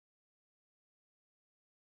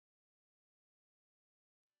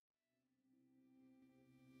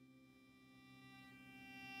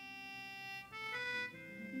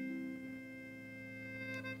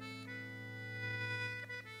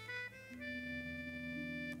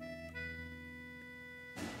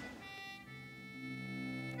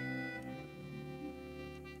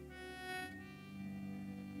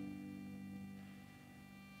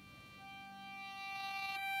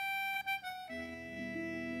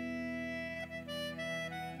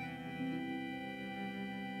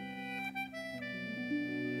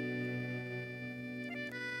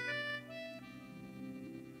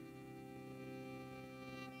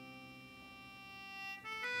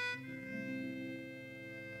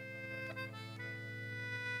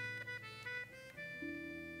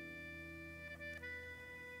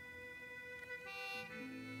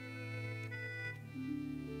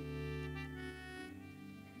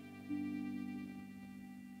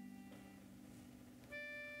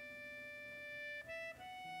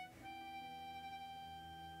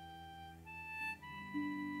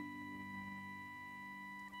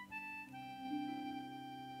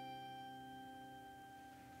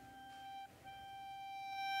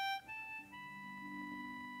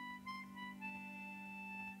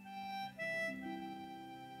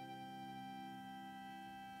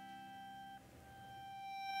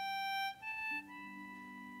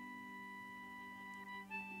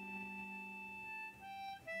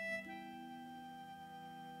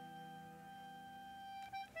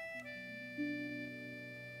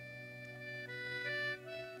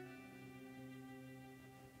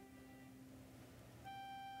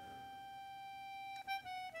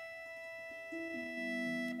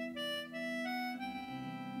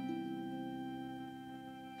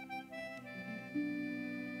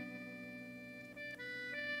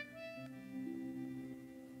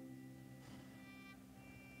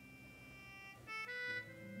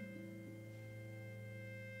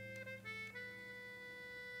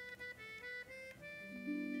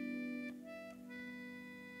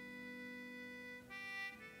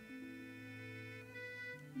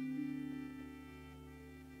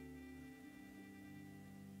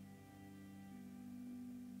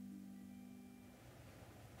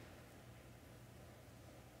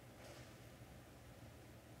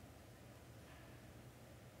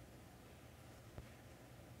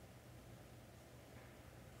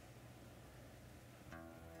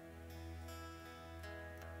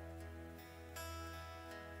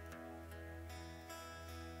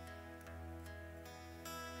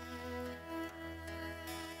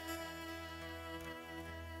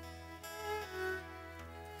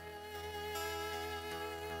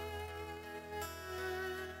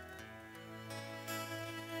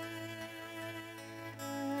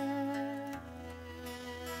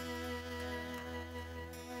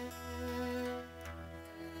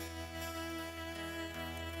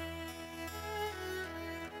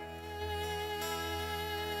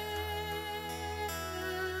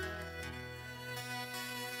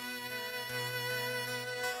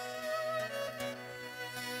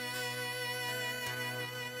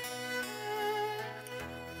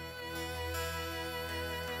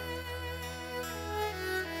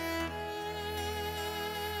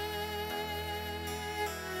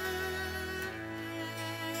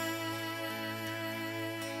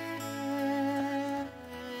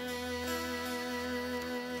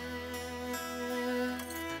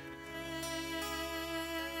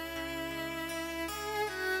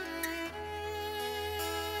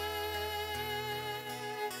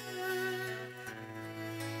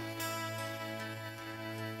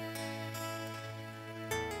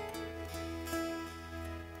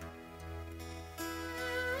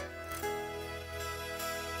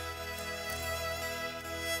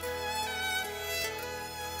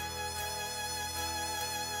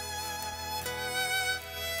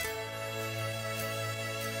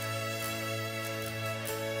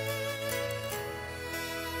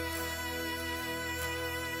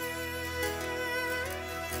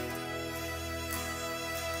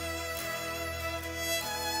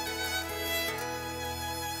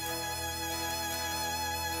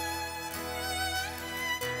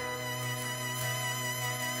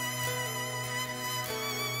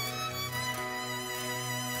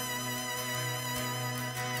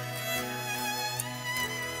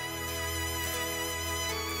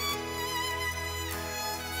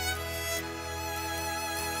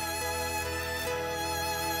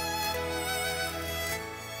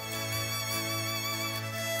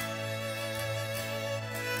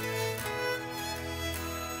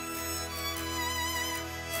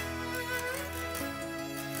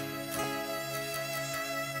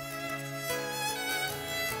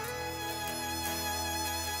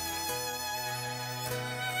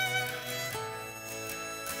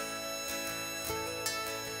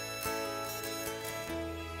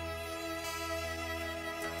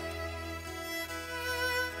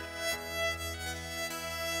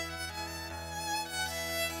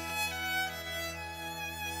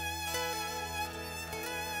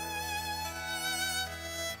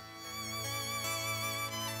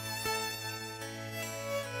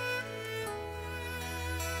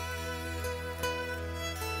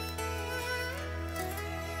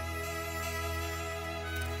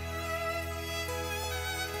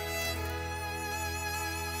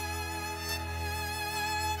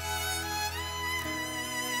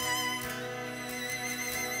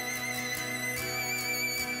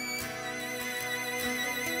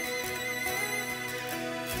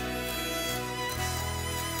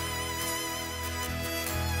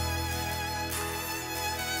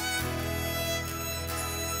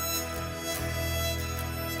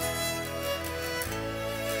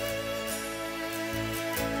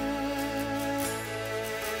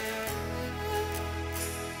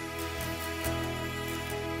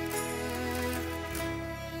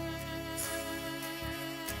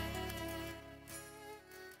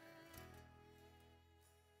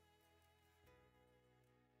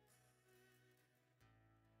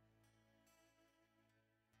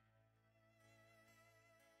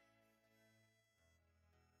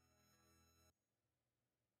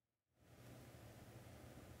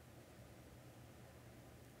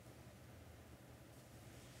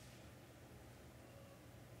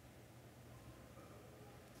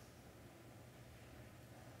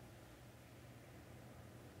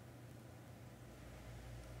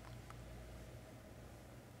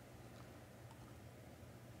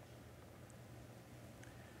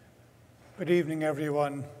Good evening,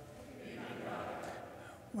 everyone.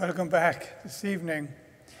 Welcome back this evening.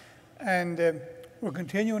 And we're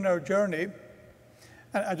continuing our journey.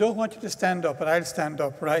 And I don't want you to stand up, but I'll stand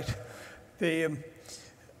up, right? We're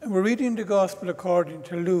reading the Gospel according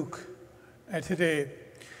to Luke today.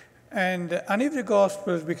 And any of the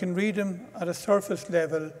Gospels, we can read them at a surface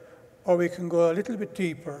level, or we can go a little bit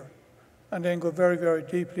deeper and then go very, very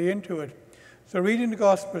deeply into it. So reading the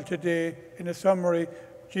Gospel today, in a summary,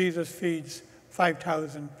 Jesus feeds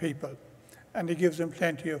 5,000 people, and he gives them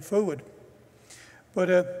plenty of food.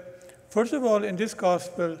 But first of all, in this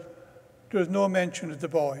Gospel, there's no mention of the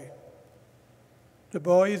boy. The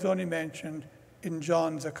boy is only mentioned in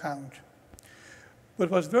John's account. But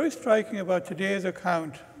what's very striking about today's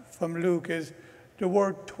account from Luke is the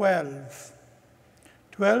word 12.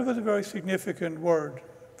 12 is a very significant word,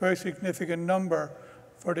 very significant number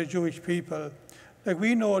for the Jewish people. Like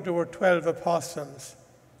we know there were 12 apostles.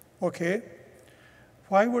 Okay?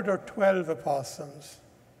 Why were there 12 apostles?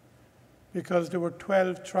 Because there were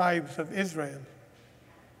 12 tribes of Israel.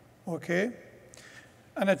 Okay?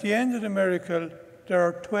 And at the end of the miracle, there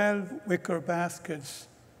are 12 wicker baskets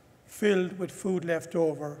filled with food left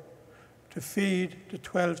over to feed the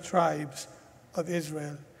 12 tribes of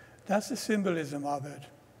Israel. That's the symbolism of it.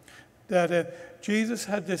 That Jesus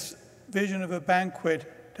had this vision of a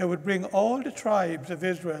banquet that would bring all the tribes of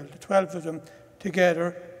Israel, the 12 of them,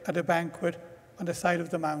 together at a banquet on the side of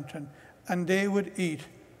the mountain, and they would eat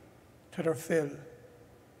to their fill.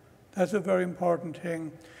 That's a very important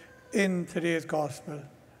thing in today's gospel,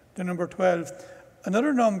 the number 12.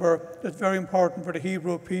 Another number that's very important for the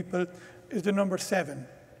Hebrew people is the number 7.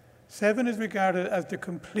 7 is regarded as the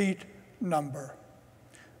complete number.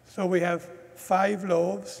 So we have 5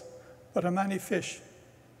 loaves, but how many fish?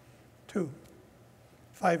 2.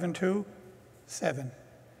 5 and 2, 7.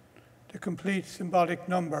 The complete symbolic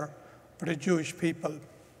number for the Jewish people.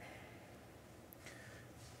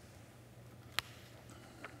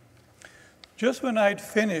 Just when I'd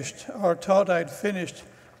finished, or thought I'd finished,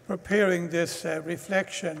 preparing this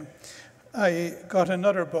reflection, I got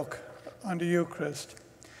another book on the Eucharist.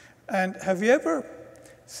 And have you ever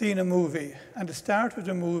seen a movie, and the start of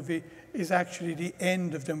the movie is actually the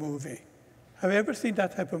end of the movie? Have you ever seen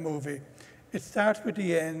that type of movie? It starts with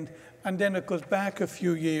the end, and then it goes back a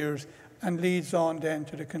few years and leads on then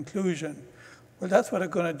to the conclusion. Well, that's what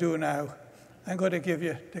I'm going to do now. I'm going to give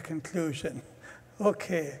you the conclusion.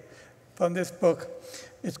 Okay, from this book.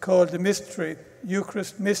 It's called The Mystery,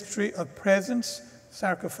 Eucharist Mystery of Presence,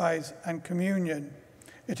 Sacrifice, and Communion.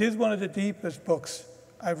 It is one of the deepest books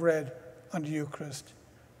I've read on the Eucharist.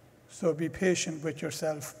 So be patient with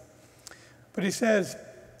yourself. But he says,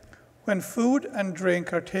 when food and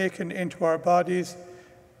drink are taken into our bodies,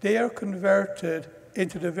 they are converted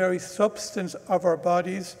into the very substance of our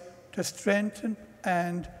bodies to strengthen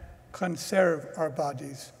and conserve our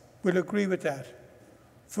bodies. We'll agree with that.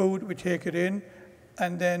 Food, we take it in,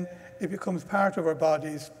 and then it becomes part of our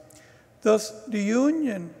bodies. Thus, the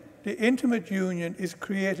union, the intimate union, is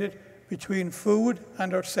created between food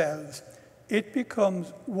and ourselves. It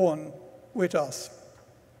becomes one with us.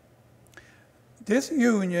 This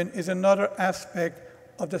union is another aspect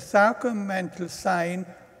of the sacramental sign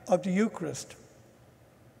of the Eucharist.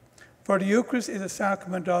 For the Eucharist is a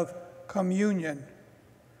sacrament of communion.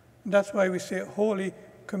 And that's why we say Holy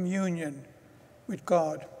Communion with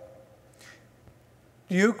God.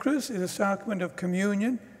 The Eucharist is a sacrament of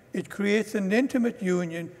communion. It creates an intimate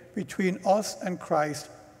union between us and Christ,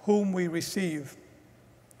 whom we receive.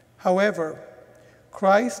 However,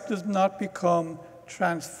 Christ does not become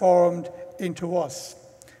transformed into us,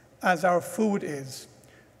 as our food is.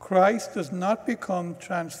 Christ does not become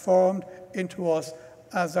transformed into us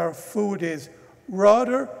as our food is.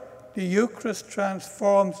 Rather, the Eucharist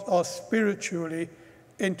transforms us spiritually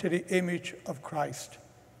into the image of Christ.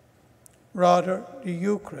 Rather, the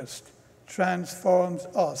Eucharist transforms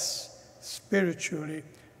us spiritually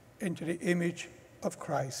into the image of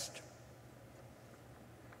Christ.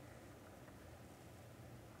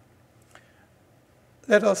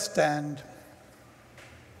 Let us stand.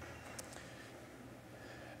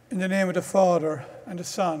 In the name of the Father, and the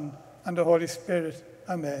Son, and the Holy Spirit.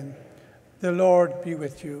 Amen. The Lord be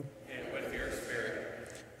with you. And with your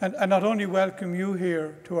spirit. And I not only welcome you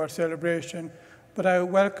here to our celebration, but I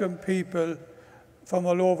welcome people from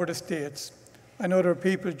all over the States. I know there are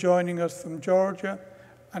people joining us from Georgia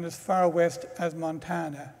and as far west as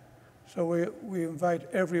Montana. So we invite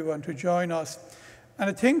everyone to join us. And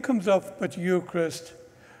a thing comes up with the Eucharist.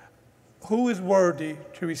 Who is worthy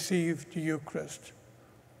to receive the Eucharist?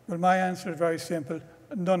 Well, my answer is very simple.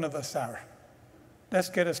 None of us are. Let's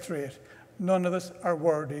get it straight. None of us are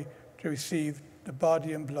worthy to receive the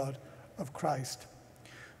body and blood of Christ.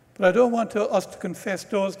 But I don't want us to confess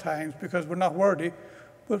those times because we're not worthy.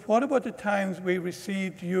 But what about the times we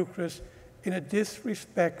received the Eucharist in a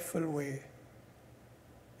disrespectful way,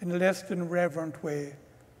 in a less than reverent way?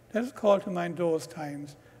 Let us call to mind those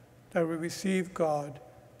times that we receive God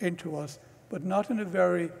into us, but not in a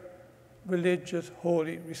very religious,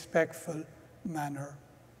 holy, respectful manner.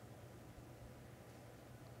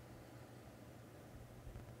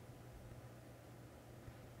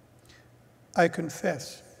 I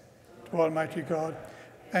confess to Almighty God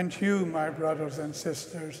and to you, my brothers and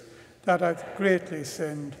sisters, that I've greatly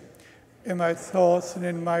sinned in my thoughts and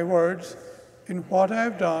in my words, in what I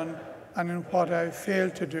have done and in what I have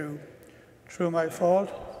failed to do, through my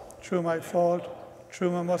fault, through my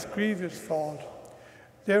most grievous fault.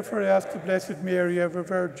 Therefore I ask the Blessed Mary, ever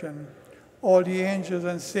Virgin, all the angels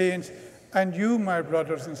and saints, and you, my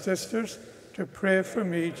brothers and sisters, to pray for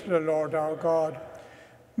me to the Lord our God.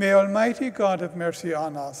 May Almighty God have mercy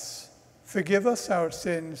on us, forgive us our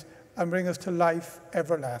sins, and bring us to life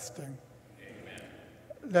everlasting. Amen.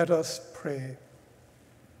 Let us pray.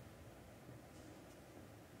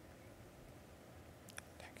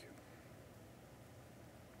 Thank you.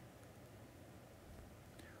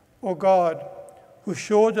 O God, who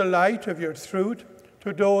show the light of your truth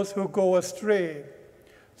to those who go astray,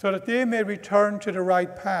 so that they may return to the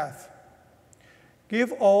right path,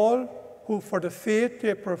 give all who for the faith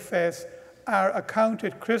they profess are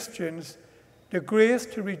accounted Christians the grace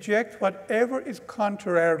to reject whatever is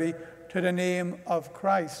contrary to the name of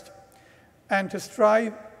Christ, and to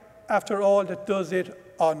strive after all that does it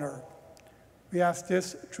honor. We ask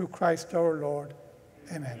this through Christ our Lord.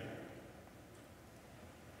 Amen.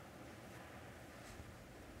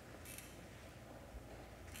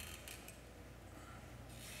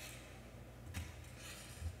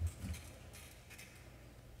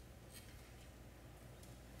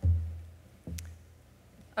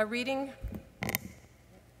 A reading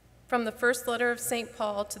from the first letter of St.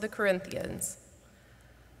 Paul to the Corinthians.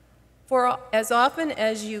 For as often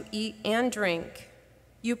as you eat and drink,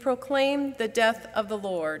 you proclaim the death of the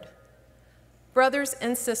Lord. Brothers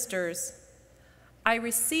and sisters, I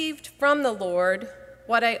received from the Lord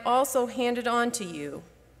what I also handed on to you,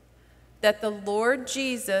 that the Lord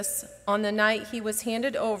Jesus, on the night he was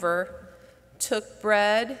handed over, took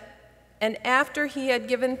bread, and after he had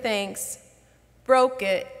given thanks, broke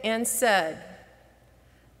it and said,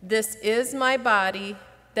 "This is my body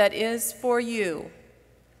that is for you.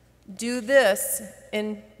 Do this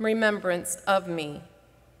in remembrance of me."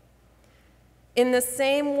 In the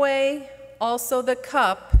same way, also the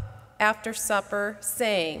cup after supper,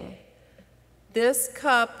 saying, "This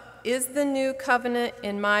cup is the new covenant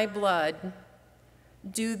in my blood.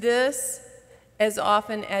 Do this as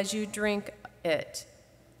often as you drink it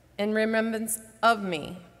in remembrance of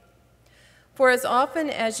me. For as often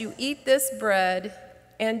as you eat this bread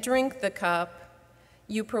and drink the cup,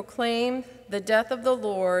 you proclaim the death of the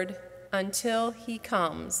Lord until he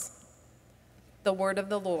comes." The word of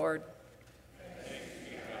the Lord.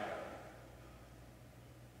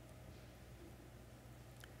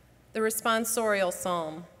 The responsorial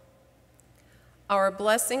psalm. Our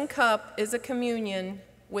blessing cup is a communion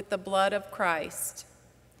with the blood of Christ.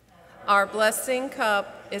 Our blessing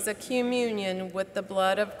cup is a communion with the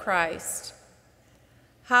blood of Christ.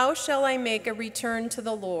 How shall I make a return to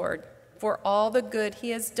the Lord for all the good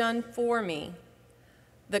he has done for me?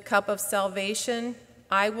 The cup of salvation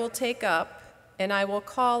I will take up, and I will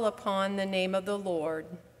call upon the name of the Lord.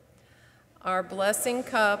 Our blessing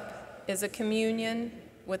cup is a communion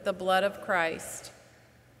with the blood of Christ.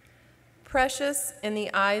 Precious in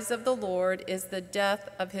the eyes of the Lord is the death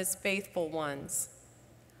of his faithful ones.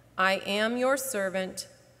 I am your servant,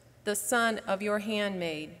 the son of your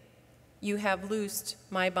handmaid. You have loosed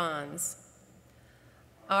my bonds.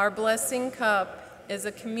 Our blessing cup is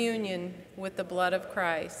a communion with the blood of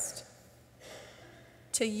Christ.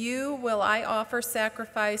 To you will I offer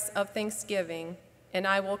sacrifice of thanksgiving, and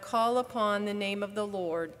I will call upon the name of the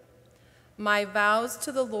Lord. My vows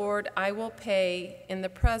to the Lord I will pay in the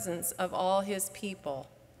presence of all his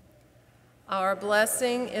people. Our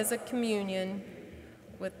blessing is a communion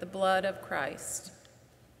with the blood of Christ.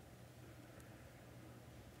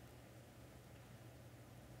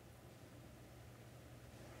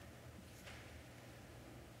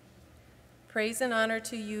 Praise and honor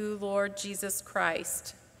to you, Lord Jesus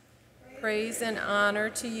Christ. Praise and honor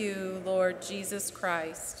to you, Lord Jesus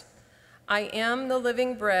Christ. I am the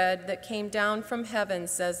living bread that came down from heaven,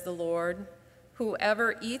 says the Lord.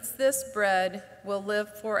 Whoever eats this bread will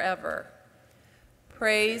live forever.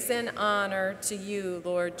 Praise and honor to you,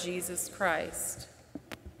 Lord Jesus Christ.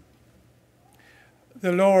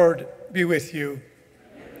 The Lord be with you.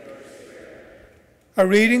 A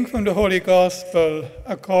reading from the Holy Gospel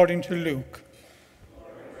according to Luke.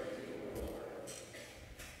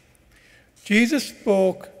 Jesus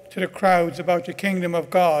spoke to the crowds about the kingdom of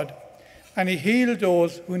God, and he healed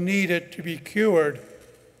those who needed to be cured.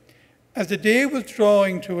 As the day was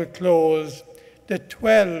drawing to a close, the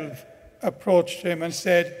 12 approached him and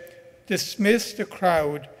said, "Dismiss the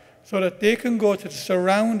crowd so that they can go to the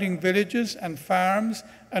surrounding villages and farms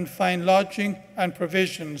and find lodging and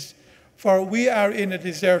provisions, for we are in a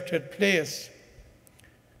deserted place."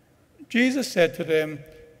 Jesus said to them,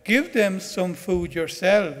 "Give them some food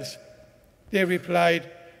yourselves." They replied,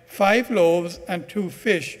 5 loaves and 2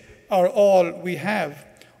 fish are all we have,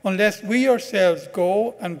 unless we ourselves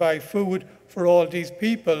go and buy food for all these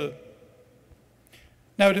people.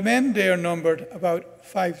 Now the men there numbered about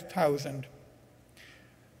 5,000.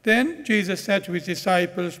 Then Jesus said to his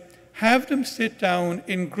disciples, "Have them sit down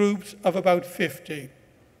in groups of about 50.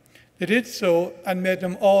 They did so and made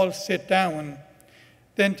them all sit down.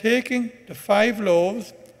 Then taking the 5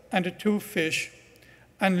 loaves and the 2 fish,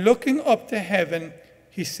 and looking up to heaven,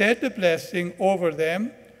 he said the blessing over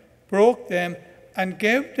them, broke them, and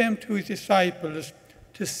gave them to his disciples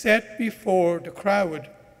to set before the crowd.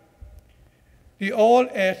 They all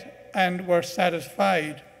ate and were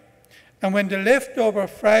satisfied. And when the leftover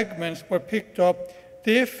fragments were picked up,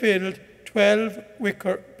 they filled 12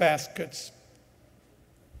 wicker baskets.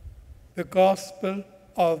 The Gospel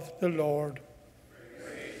of the Lord.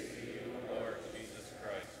 Praise to you, Lord Jesus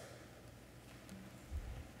Christ.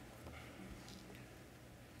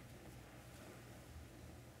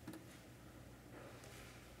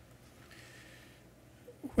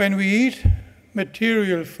 When we eat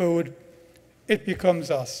material food, it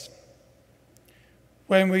becomes us.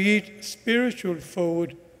 When we eat spiritual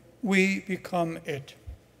food, we become it.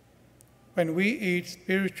 When we eat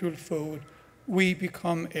spiritual food, we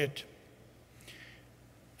become it.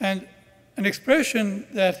 And an expression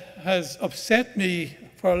that has upset me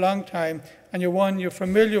for a long time, and one you're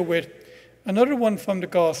familiar with, another one from the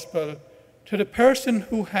Gospel, to the person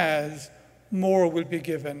who has, more will be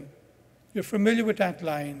given. You're familiar with that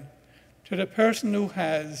line. To the person who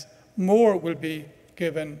has, more will be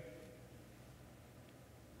given.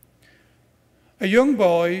 A young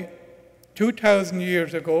boy, 2,000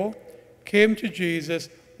 years ago, came to Jesus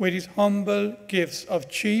with his humble gifts of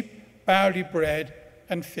cheap barley bread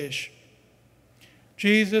and fish.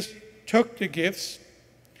 Jesus took the gifts,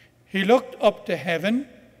 he looked up to heaven,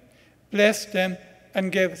 blessed them,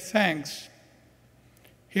 and gave thanks.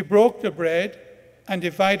 He broke the bread and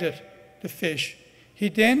divided the fish. He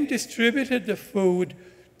then distributed the food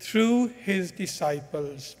through his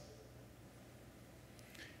disciples.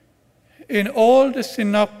 In all the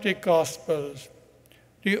synoptic Gospels,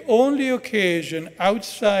 the only occasion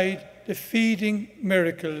outside the feeding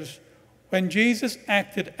miracles when Jesus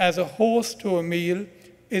acted as a host to a meal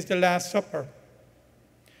is the Last Supper.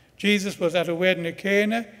 Jesus was at a wedding at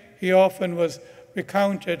Cana. He often was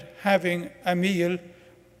recounted having a meal,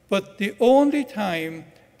 but the only time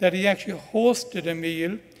that he actually hosted a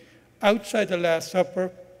meal outside the Last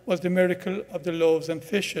Supper was the miracle of the loaves and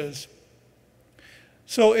fishes.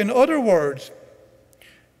 So in other words,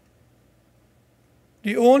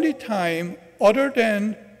 the only time other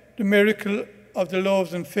than the miracle of the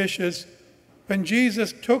loaves and fishes when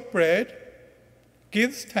Jesus took bread,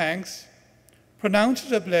 gives thanks,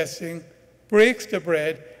 pronounces a blessing, breaks the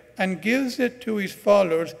bread, and gives it to his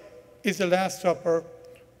followers is the Last Supper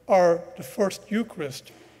or the First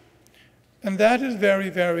Eucharist. And that is very,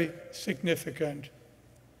 very significant.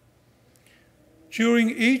 During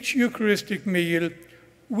each Eucharistic meal,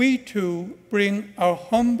 we too bring our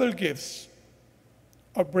humble gifts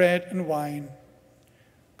of bread and wine.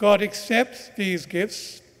 God accepts these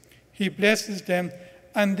gifts, he blesses them,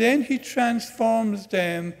 and then he transforms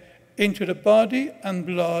them into the body and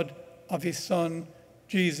blood of his Son,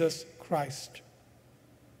 Jesus Christ.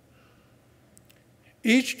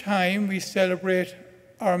 Each time we celebrate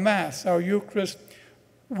our Mass, our Eucharist,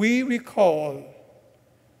 we recall,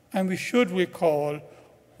 and we should recall,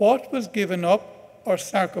 what was given up or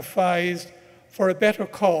sacrificed for a better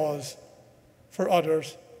cause, for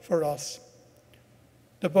others, for us.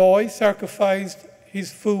 The boy sacrificed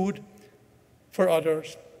his food for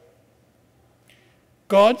others.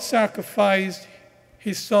 God sacrificed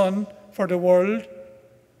his Son for the world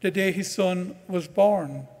the day his Son was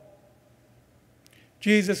born.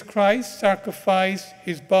 Jesus Christ sacrificed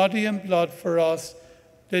his body and blood for us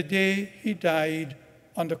the day he died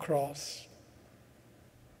on the cross.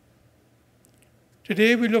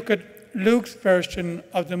 Today we look at Luke's version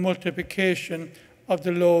of the multiplication of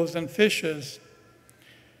the loaves and fishes.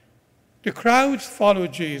 The crowds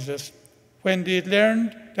followed Jesus when they had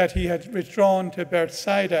learned that he had withdrawn to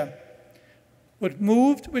Bethsaida. But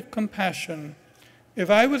moved with compassion, if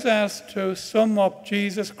I was asked to sum up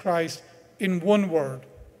Jesus Christ in one word,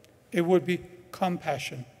 it would be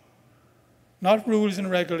compassion. Not rules and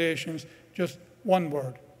regulations, just one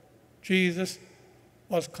word. Jesus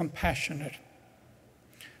was compassionate.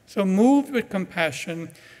 So moved with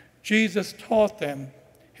compassion, Jesus taught them.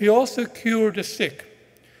 He also cured the sick.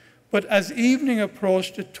 But as evening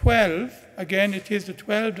approached, the 12, again it is the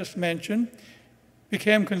 12 just mentioned,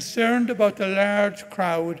 became concerned about the large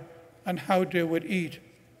crowd and how they would eat.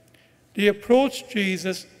 They approached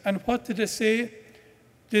Jesus, and what did they say?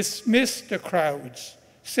 Dismiss the crowds,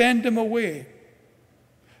 send them away,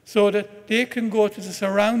 so that they can go to the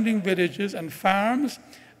surrounding villages and farms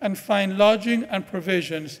and find lodging and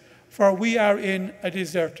provisions, for we are in a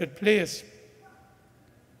deserted place.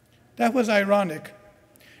 That was ironic,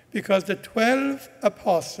 because the 12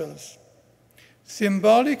 apostles,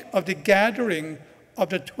 symbolic of the gathering of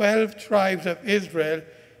the 12 tribes of Israel,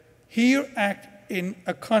 here act in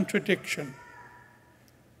a contradiction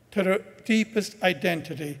to their deepest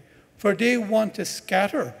identity, for they want to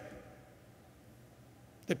scatter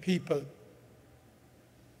the people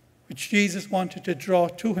which Jesus wanted to draw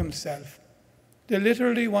to himself. They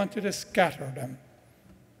literally wanted to scatter them.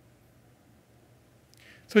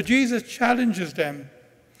 So Jesus challenges them.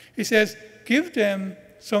 He says, give them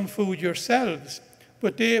some food yourselves.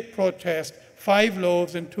 But they protest, 5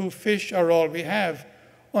 loaves and 2 fish are all we have,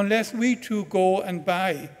 unless we too go and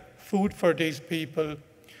buy food for these people.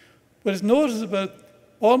 But it's noticeable,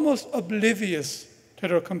 almost oblivious to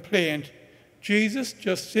their complaint, Jesus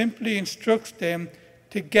just simply instructs them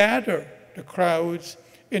to gather the crowds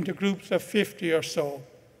into groups of 50 or so.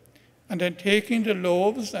 And then taking the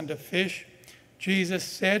loaves and the fish, Jesus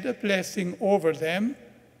said a blessing over them,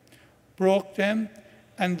 broke them,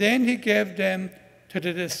 and then he gave them to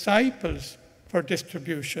the disciples for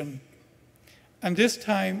distribution. And this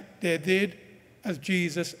time they did as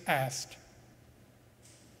Jesus asked.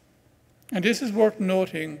 And this is worth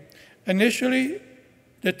noting. Initially,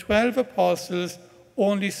 the 12 apostles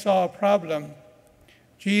only saw a problem.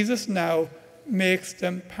 Jesus now makes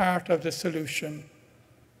them part of the solution.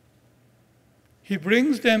 He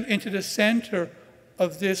brings them into the center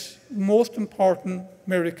of this most important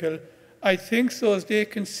miracle, I think, so as they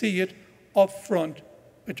can see it up front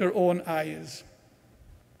with their own eyes.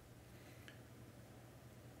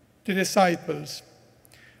 The disciples.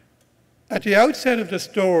 At the outset of the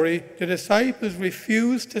story, the disciples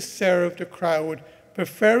refused to serve the crowd,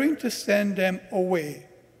 preferring to send them away.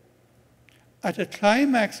 At the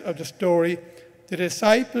climax of the story, the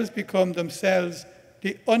disciples become themselves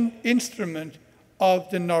the instrument of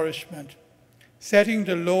the nourishment, setting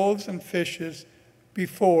the loaves and fishes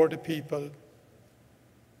before the people.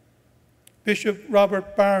 Bishop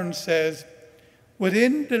Robert Barnes says,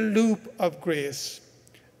 within the loop of grace,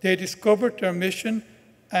 they discovered their mission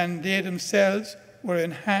and they themselves were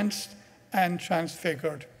enhanced and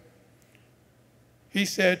transfigured. He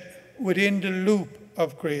said, within the loop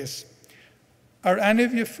of grace. Are any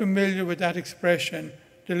of you familiar with that expression,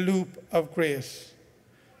 the loop of grace?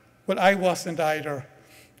 Well, I wasn't either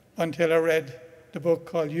until I read the book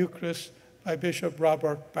called Eucharist by Bishop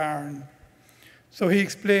Robert Barnes. So he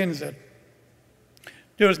explains it.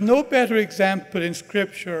 There is no better example in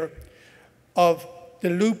Scripture of the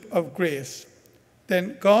loop of grace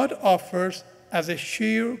than God offers as a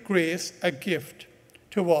sheer grace a gift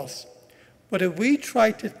to us. But if we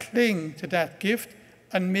try to cling to that gift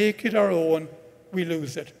and make it our own, we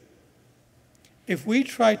lose it. If we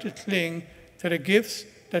try to cling to the gifts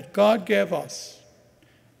that God gave us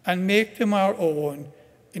and make them our own,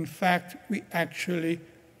 in fact, we actually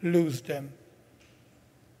lose them.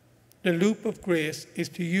 The loop of grace is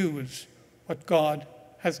to use what God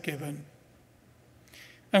has given.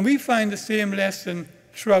 And we find the same lesson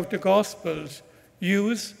throughout the Gospels.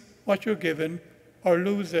 Use what you're given or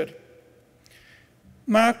lose it.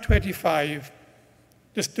 Mark 25,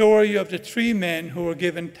 the story of the 3 men who were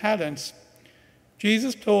given talents.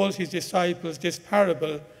 Jesus told his disciples this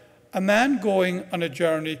parable. A man going on a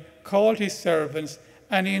journey called his servants,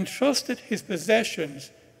 and he entrusted his possessions.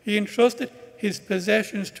 He entrusted his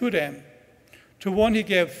possessions to them. To one he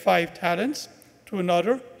gave 5 talents, to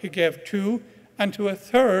another he gave 2, and to a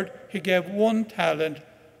third he gave 1 talent,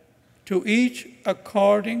 to each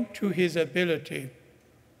according to his ability.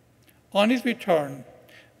 On his return,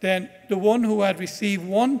 then the one who had received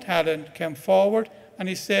 1 talent came forward, and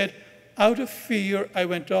he said, out of fear I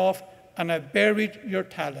went off and I buried your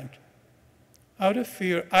talent. Out of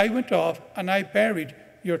fear I went off and I buried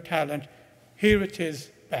your talent. Here it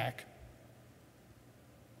is back.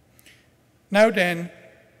 Now then,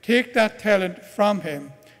 take that talent from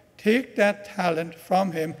him. Take that talent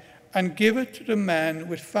from him and give it to the man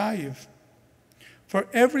with 5. For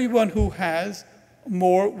everyone who has,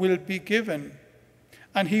 more will be given,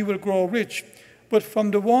 and he will grow rich. But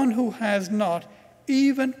from the one who has not,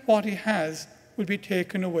 even what he has will be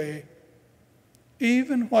taken away.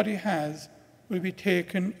 Even what he has will be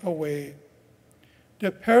taken away.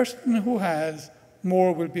 The person who has,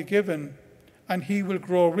 more will be given, and he will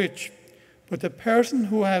grow rich. But the person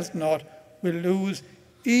who has not will lose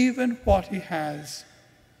even what he has.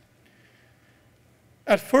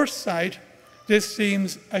 At first sight, this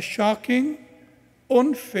seems a shocking,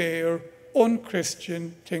 unfair,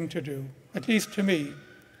 unchristian thing to do. At least to me.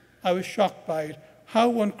 I was shocked by it.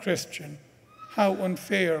 How unchristian, how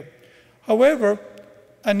unfair. However,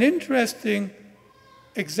 an interesting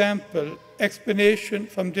explanation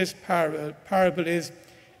from this parable is,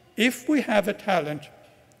 if we have a talent,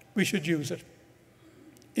 we should use it.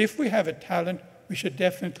 If we have a talent, we should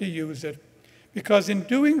definitely use it. Because in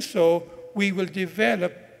doing so, we will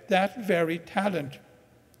develop that very talent.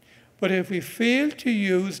 But if we fail to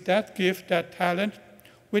use that gift, that talent,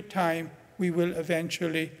 with time, we will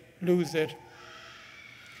eventually lose it.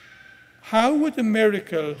 How would the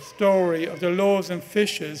miracle story of the loaves and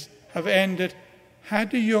fishes have ended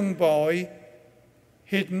had the young boy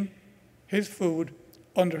hidden his food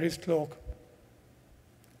under his cloak?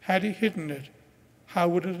 Had he hidden it, how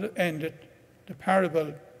would it have ended? The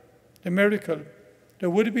parable, the miracle, there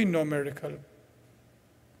would have been no miracle.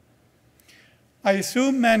 I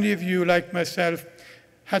assume many of you, like myself,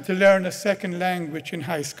 had to learn a second language in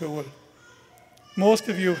high school. Most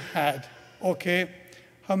of you had, okay?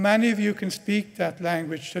 How many of you can speak that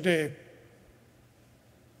language today?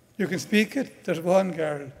 You can speak it? There's one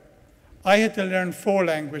girl. I had to learn 4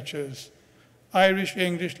 languages: Irish,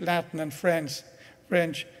 English, Latin, and French,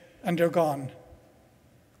 and they're gone,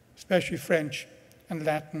 especially French and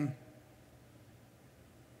Latin.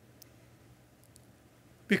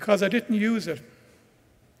 Because I didn't use it.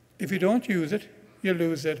 If you don't use it, you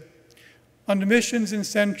lose it. On the missions in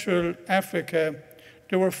Central Africa,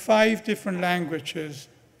 there were 5 different languages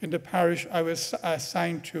in the parish I was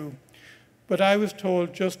assigned to, but I was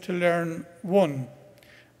told just to learn 1.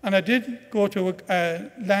 And I did go to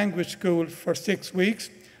a language school for 6 weeks,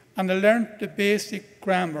 and I learned the basic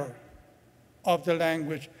grammar of the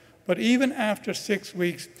language. But even after 6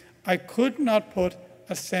 weeks, I could not put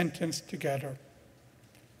a sentence together.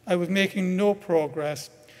 I was making no progress.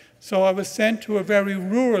 So I was sent to a very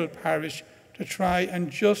rural parish to try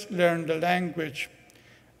and just learn the language.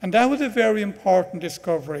 And that was a very important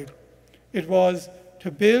discovery. It was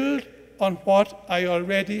to build on what I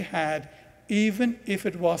already had, even if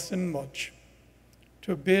it wasn't much.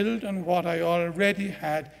 To build on what I already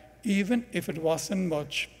had, even if it wasn't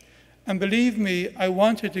much. And believe me, I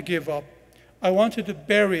wanted to give up. I wanted to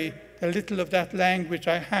bury the little of that language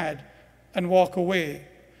I had and walk away.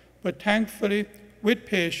 But thankfully, with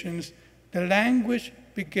patience, the language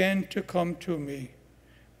began to come to me,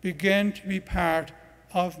 began to be part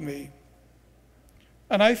of me.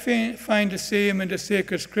 And I find the same in the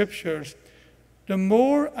sacred scriptures. The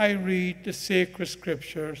more I read the sacred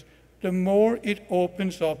scriptures, the more it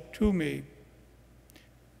opens up to me.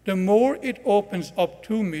 The more it opens up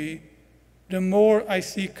to me, the more I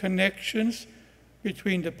see connections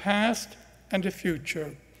between the past and the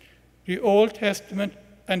future, the Old Testament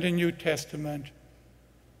and the New Testament.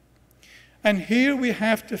 And here we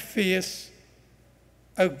have to face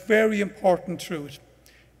a very important truth.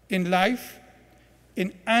 In life,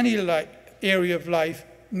 in any area of life,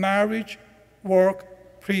 marriage,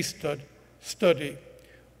 work, priesthood, study,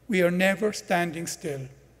 we are never standing still.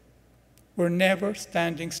 We're never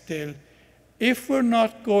standing still. If we're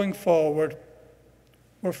not going forward,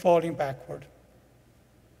 we're falling backward.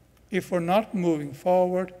 If we're not moving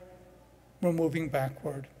forward, we're moving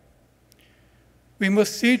backward. We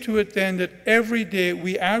must see to it then that every day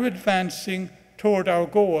we are advancing toward our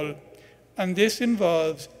goal, and this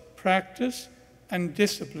involves practice and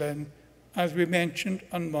discipline, as we mentioned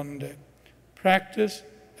on Monday. Practice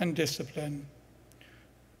and discipline.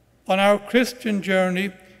 On our Christian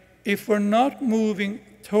journey, if we're not moving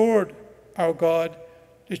toward our God,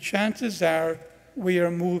 the chances are we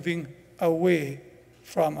are moving away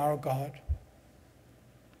from our God.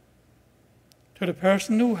 To the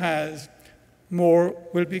person who has, more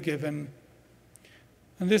will be given.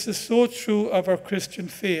 And this is so true of our Christian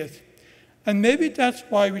faith. And maybe that's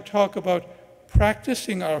why we talk about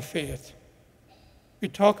practicing our faith. We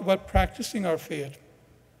talk about practicing our faith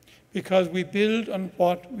because we build on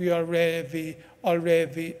what we already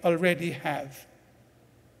have.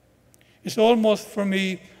 It's almost for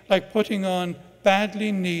me like putting on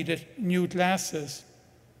badly needed new glasses.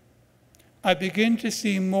 I begin to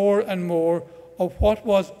see more and more of what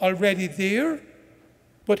was already there,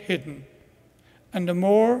 but hidden. And the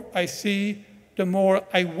more I see, the more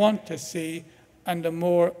I want to see, and the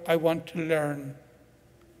more I want to learn.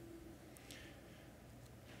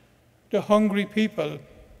 The hungry people.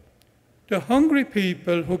 The hungry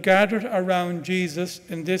people who gathered around Jesus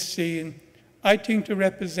in this scene, I think to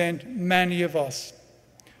represent many of us.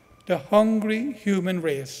 The hungry human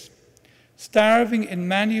race, starving in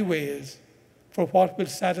many ways for what will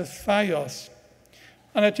satisfy us.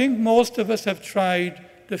 And I think most of us have tried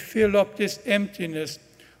to fill up this emptiness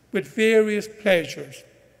with various pleasures,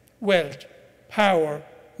 wealth, power,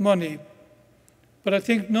 money. But I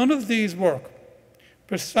think none of these work,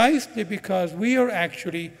 precisely because we are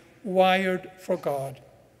actually wired for God.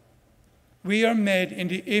 We are made in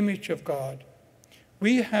the image of God.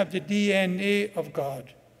 We have the DNA of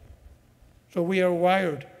God. So we are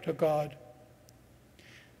wired to God.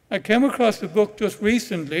 I came across a book just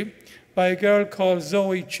recently by a girl called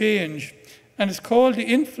Zoe Change, and it's called The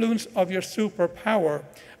Influence of Your Superpower.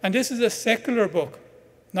 And this is a secular book,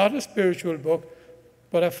 not a spiritual book,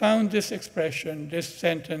 but I found this expression, this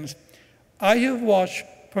sentence: I have watched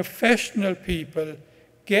professional people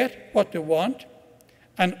get what they want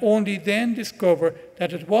and only then discover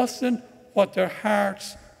that it wasn't what their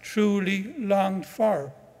hearts truly longed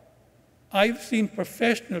for. I've seen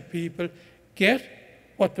professional people get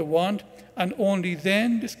what they want and only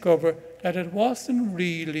then discover that it wasn't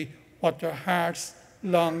really what their hearts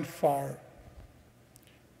longed for.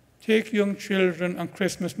 Take young children on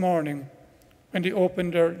Christmas morning when they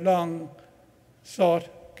open their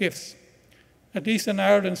long-sought gifts. At least in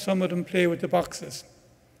Ireland, some of them play with the boxes,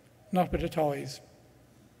 not with the toys.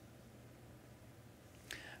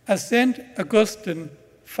 As St. Augustine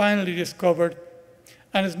finally discovered,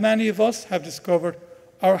 and as many of us have discovered,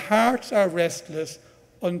 our hearts are restless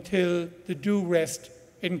until they do rest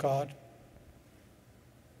in God.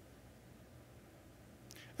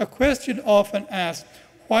 A question often asked,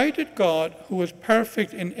 why did God, who is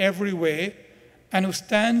perfect in every way and who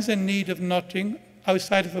stands in need of nothing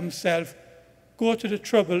outside of himself, go to the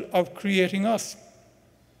trouble of creating us?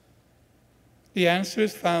 The answer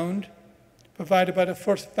is found, provided by the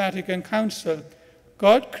First Vatican Council.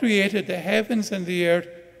 God created the heavens and the earth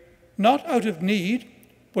not out of need,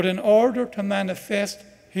 but in order to manifest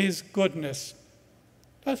his goodness.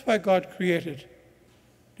 That's why God created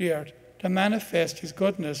the earth, to manifest his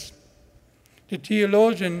goodness. The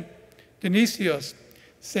theologian Dionysius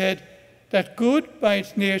said that good by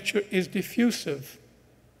its nature is diffusive.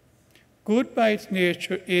 Good by its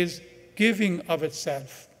nature is giving of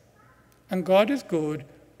itself. And God is good.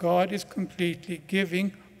 God is completely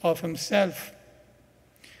giving of himself.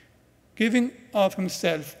 Giving of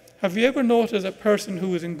himself. Have you ever noticed a person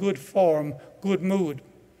who is in good form, good mood?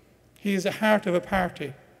 He is the heart of a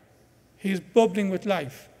party. He is bubbling with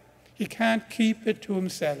life. He can't keep it to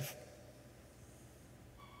himself.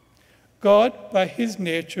 God, by his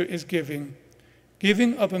nature, is giving.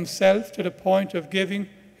 Giving of himself to the point of giving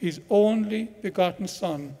his only begotten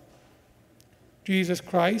Son. Jesus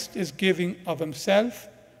Christ is giving of himself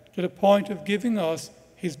to the point of giving us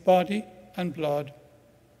his body and blood.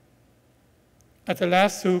 At the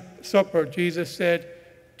Last Supper, Jesus said,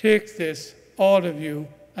 "Take this, all of you,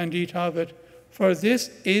 and eat of it, for this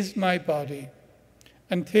is my body.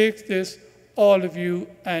 And take this, all of you,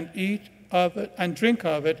 and eat of it, and drink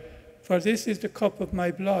of it, for this is the cup of my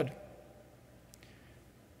blood."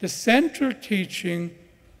 The central teaching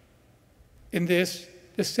in this,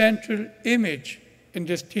 the central image in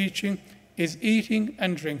this teaching is eating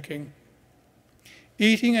and drinking.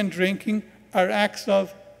 Eating and drinking are acts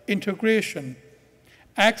of integration,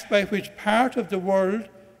 acts by which part of the world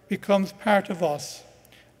becomes part of us.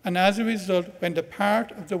 And as a result, when the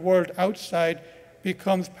part of the world outside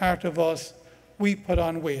becomes part of us, we put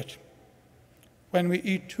on weight. When we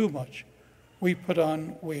eat too much, we put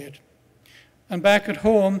on weight. And back at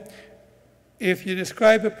home, if you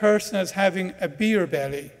describe a person as having a beer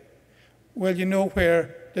belly, well, you know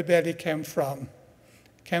where the belly came from.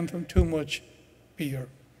 It came from too much beer.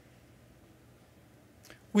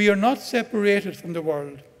 We are not separated from the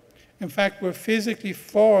world. In fact, we're physically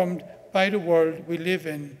formed by the world we live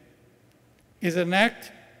in.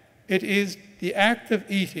 It is the act of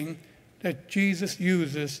eating that Jesus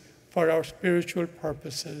uses for our spiritual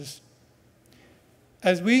purposes.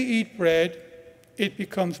 As we eat bread, it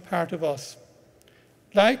becomes part of us.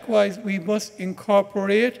 Likewise, we must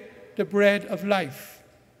incorporate the bread of life,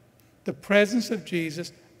 the presence of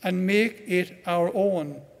Jesus, and make it our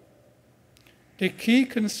own. The key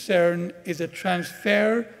concern is a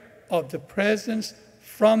transfer of the presence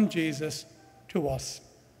from Jesus to us.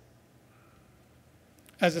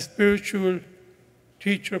 As a spiritual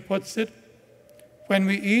teacher puts it, when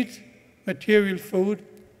we eat material food,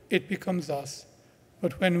 it becomes us.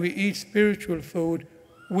 But when we eat spiritual food,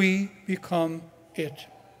 we become it.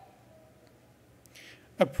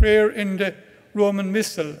 A prayer in the Roman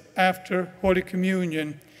Missal after Holy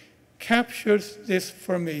Communion captures this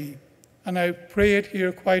for me, and I pray it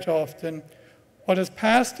here quite often. What has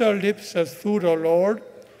passed our lips as food, O Lord,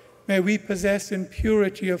 may we possess in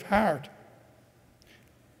purity of heart.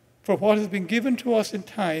 For what has been given to us in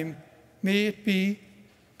time, may it be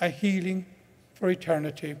a healing for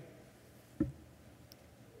eternity.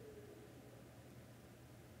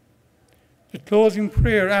 The closing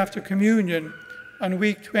prayer after communion on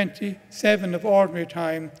week 27 of Ordinary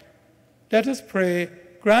Time, let us pray,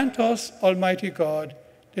 grant us, Almighty God,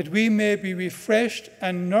 that we may be refreshed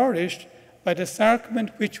and nourished by the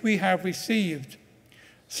sacrament which we have received,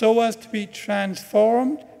 so as to be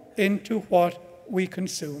transformed into what we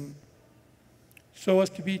consume. So as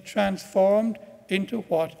to be transformed into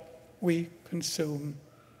what we consume.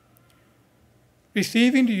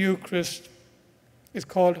 Receiving the Eucharist is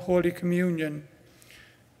called Holy Communion.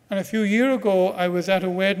 And a few years ago, I was at a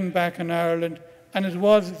wedding back in Ireland, and it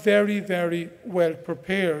was very, very well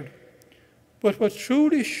prepared. But what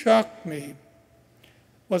truly shocked me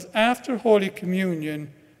was after Holy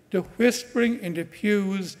Communion, the whispering in the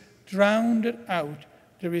pews drowned out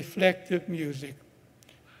the reflective music.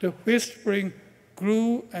 The whispering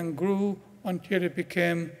grew and grew until it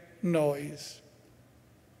became noise.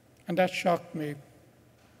 And that shocked me.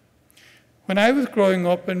 When I was growing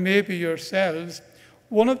up, and maybe yourselves,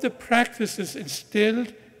 one of the practices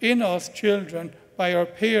instilled in us children by our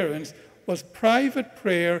parents was private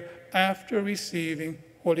prayer after receiving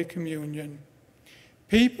Holy Communion.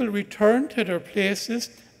 People returned to their places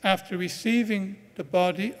after receiving the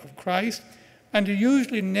body of Christ, and they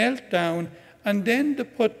usually knelt down, and then they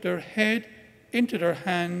put their head into their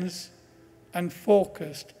hands and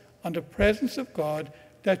focused on the presence of God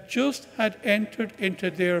that just had entered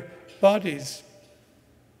into their bodies.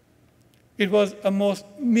 It was a most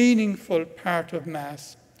meaningful part of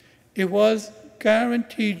Mass. It was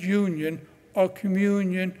guaranteed union or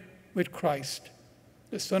communion with Christ,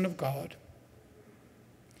 the Son of God.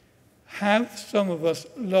 Have some of us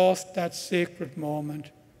lost that sacred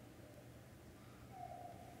moment?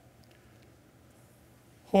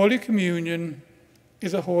 Holy Communion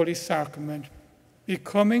is a holy sacrament,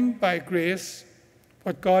 becoming by grace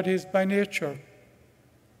what God is by nature.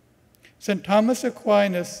 St. Thomas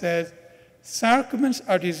Aquinas says, sacraments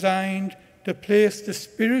are designed to place the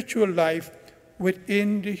spiritual life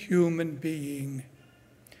within the human being.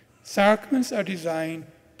 Sacraments are designed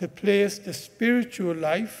to place the spiritual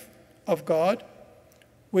life of God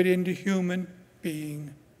within the human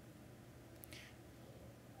being.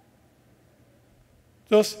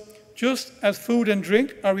 Thus, just as food and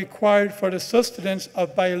drink are required for the sustenance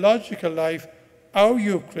of biological life, our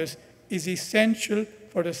Eucharist is essential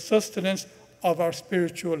for the sustenance of our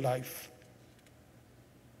spiritual life.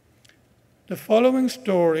 The following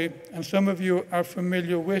story, and some of you are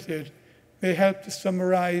familiar with it, may help to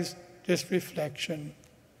summarize this reflection.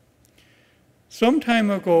 Some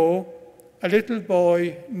time ago, a little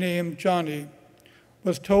boy named Johnny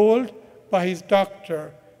was told by his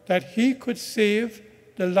doctor that he could save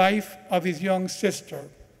the life of his young sister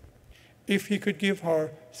if he could give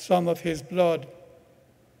her some of his blood.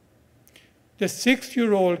 The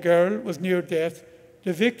 6-year-old girl was near death,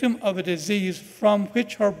 the victim of a disease from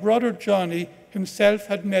which her brother Johnny himself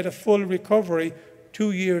had made a full recovery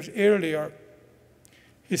 2 years earlier.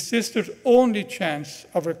 His sister's only chance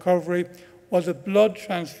of recovery was a blood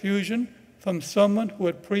transfusion from someone who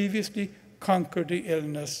had previously conquered the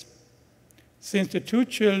illness. Since the two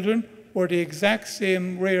children were the exact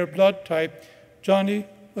same rare blood type, Johnny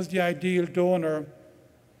was the ideal donor.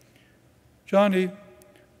 Johnny,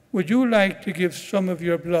 would you like to give some of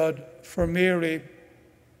your blood for Mary?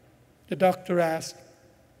 The doctor asked.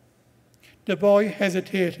 The boy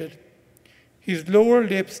hesitated. His lower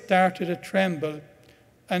lip started to tremble,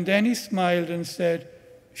 and then he smiled and said,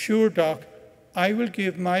 "Sure, Doc, I will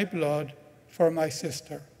give my blood for my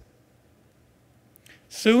sister."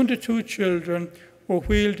 Soon the two children were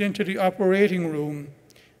wheeled into the operating room.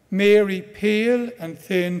 Mary pale and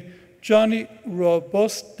thin, Johnny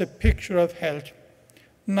robust, the picture of health.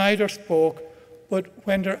 Neither spoke, but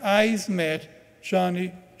when their eyes met,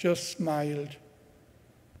 Johnny just smiled.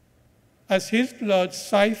 As his blood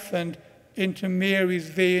siphoned into Mary's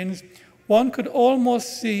veins, one could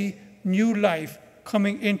almost see new life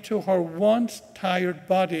coming into her once tired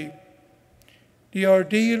body. The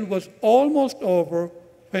ordeal was almost over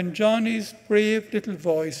when Johnny's brave little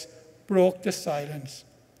voice broke the silence.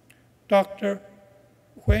 "Doctor,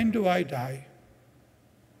 when do I die?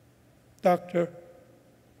 Doctor,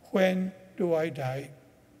 when do I die?"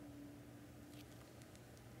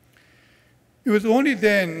 It was only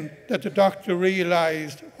then that the doctor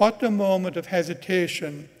realized what the moment of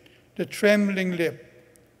hesitation, the trembling lip,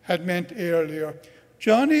 had meant earlier.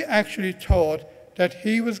 Johnny actually thought that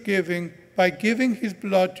by giving his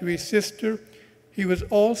blood to his sister, he was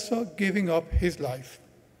also giving up his life.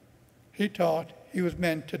 He thought he was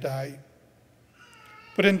meant to die.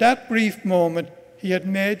 But in that brief moment, he had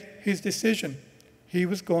made his decision. He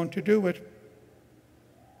was going to do it.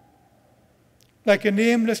 Like a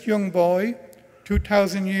nameless young boy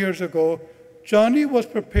 2,000 years ago, Johnny was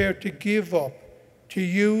prepared to give up, to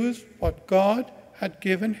use what God had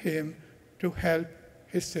given him to help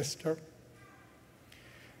his sister.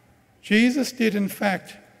 Jesus did, in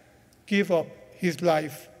fact, give up his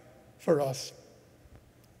life for us.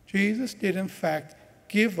 Jesus did, in fact,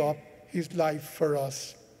 give up his life for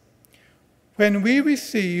us. When we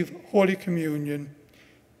receive Holy Communion,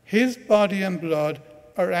 his body and blood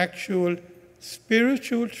are actual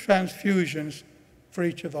spiritual transfusions for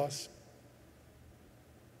each of us.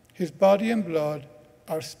 His body and blood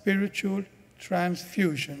are spiritual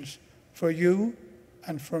transfusions for you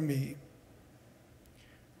and for me.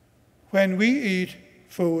 When we eat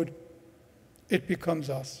food, it becomes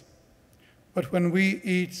us. But when we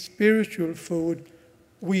eat spiritual food,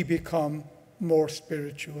 we become more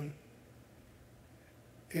spiritual.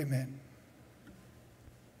 Amen.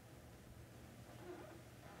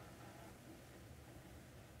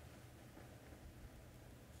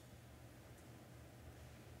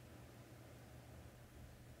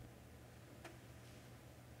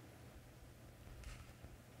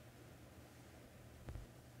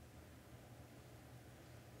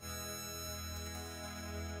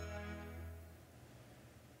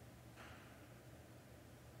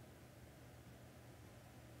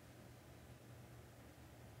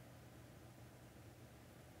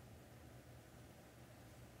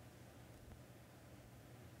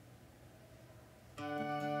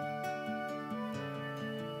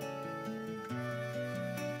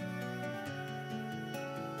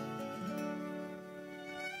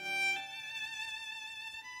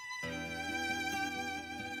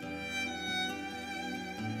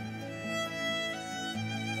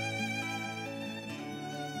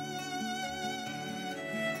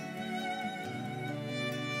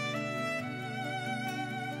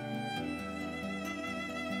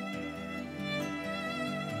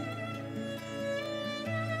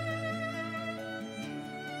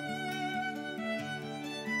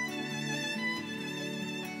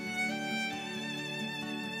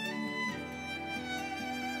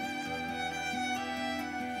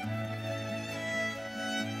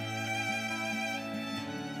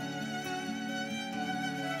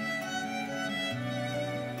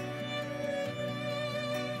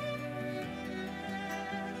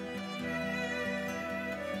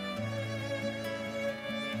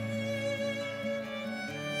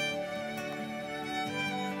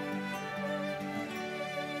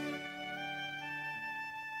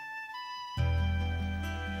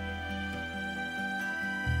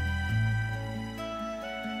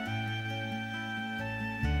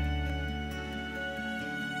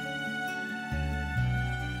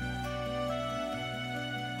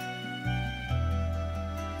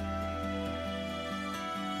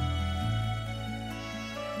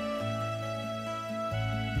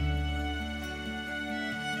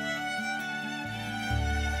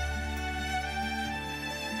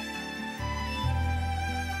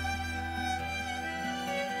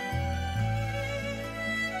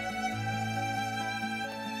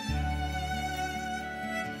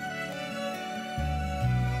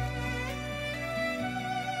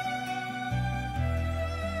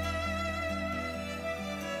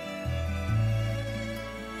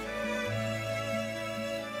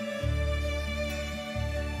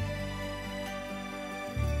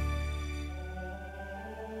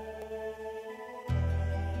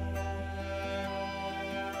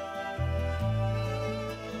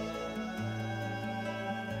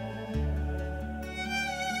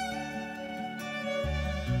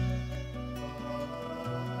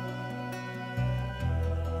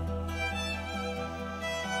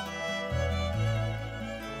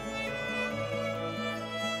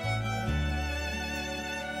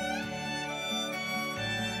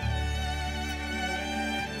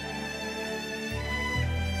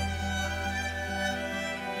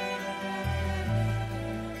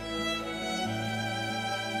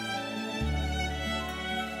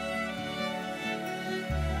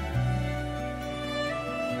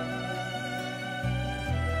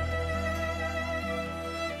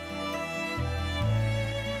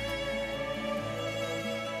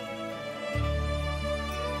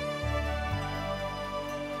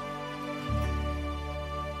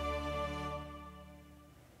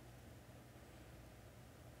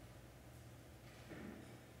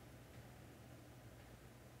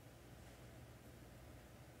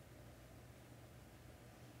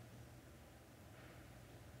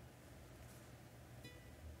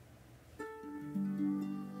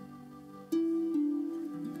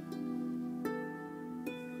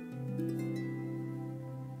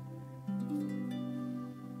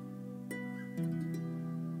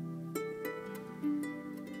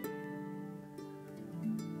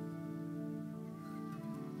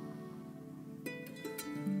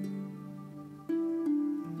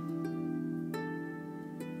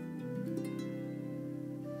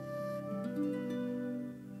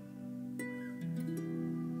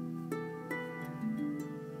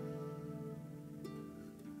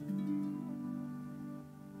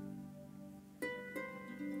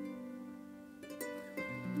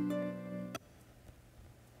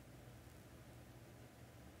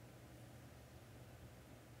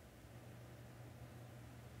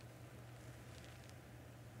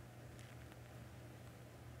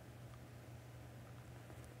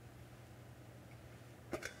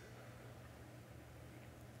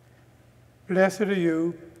 Blessed are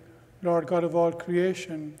you, Lord God of all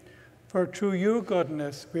creation, for through your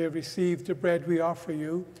goodness we have received the bread we offer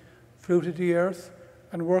you, fruit of the earth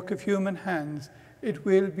and work of human hands. It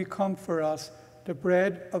will become for us the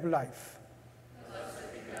bread of life.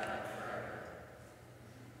 Blessed be God forever.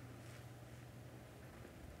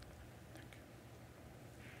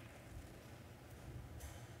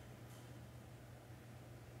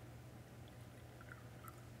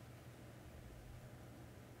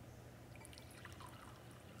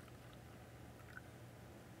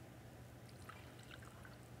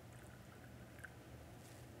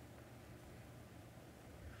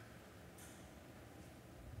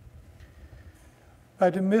 By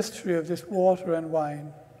the mystery of this water and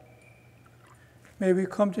wine, may we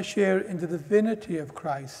come to share in the divinity of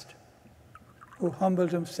Christ, who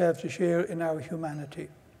humbled himself to share in our humanity.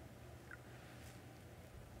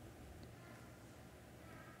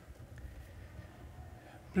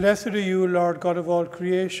 Blessed are you, Lord God of all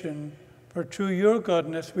creation, for through your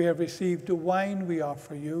goodness we have received the wine we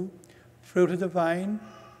offer you, fruit of the vine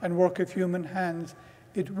and work of human hands.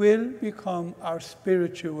 It will become our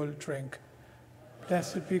spiritual drink.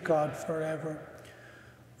 Blessed be God forever.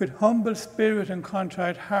 With humble spirit and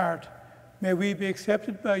contrite heart, may we be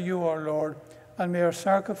accepted by you, our Lord, and may our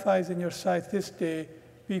sacrifice in your sight this day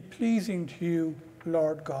be pleasing to you,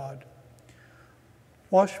 Lord God.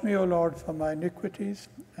 Wash me, O Lord, from my iniquities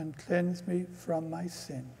and cleanse me from my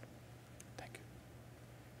sin. Thank you.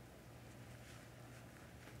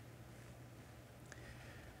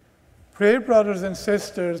 Pray, brothers and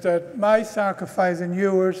sisters, that my sacrifice and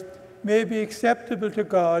yours may be acceptable to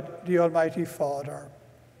God, the Almighty Father.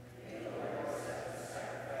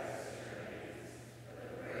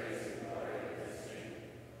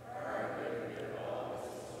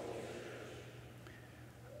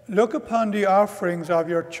 Look upon the offerings of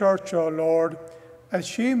your church, O Lord, as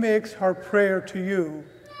she makes her prayer to you,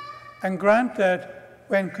 and grant that,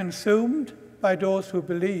 when consumed by those who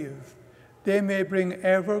believe, they may bring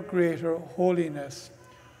ever greater holiness.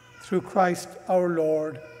 Through Christ our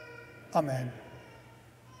Lord. Amen.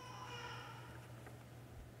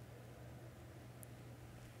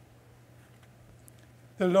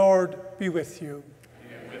 The Lord be with you.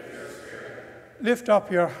 And with your spirit. Lift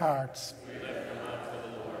up your hearts. We lift them up to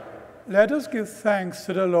the Lord. Let us give thanks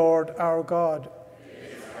to the Lord our God.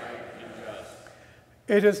 It is right and just.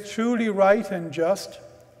 It is truly right and just,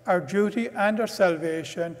 our duty and our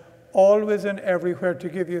salvation, always and everywhere to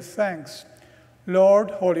give you thanks, Lord,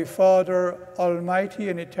 Holy Father, Almighty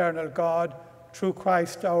and eternal God, through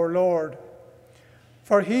Christ our Lord.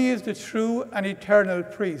 For he is the true and eternal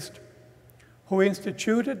priest, who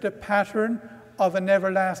instituted the pattern of an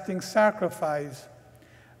everlasting sacrifice,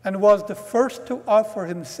 and was the first to offer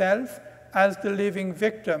himself as the living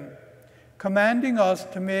victim, commanding us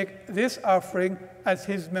to make this offering as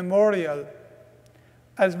his memorial.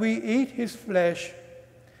 As we eat his flesh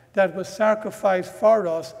that was sacrificed for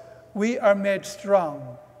us, we are made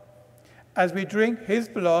strong. As we drink his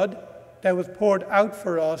blood that was poured out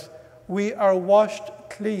for us, we are washed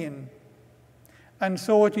clean. And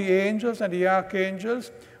so with the angels and the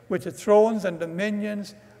archangels, with the thrones and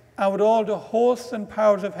dominions, and with all the hosts and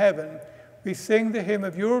powers of heaven, we sing the hymn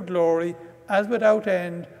of your glory, as without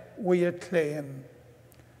end we acclaim.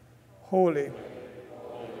 Holy,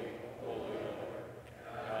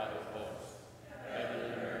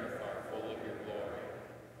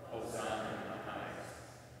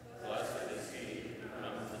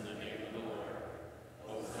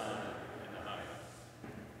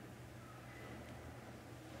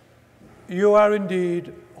 you are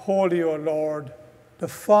indeed holy, O Lord, the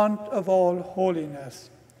font of all holiness.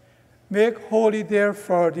 Make holy,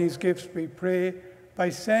 therefore, these gifts, we pray, by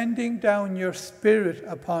sending down your Spirit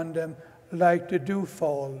upon them like the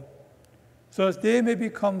dewfall, so as they may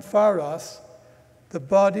become for us the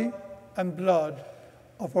body and blood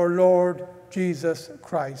of our Lord Jesus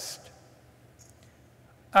Christ.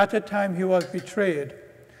 At the time he was betrayed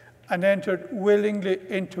and entered willingly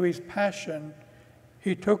into his passion,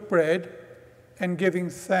 he took bread, and giving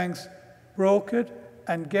thanks, broke it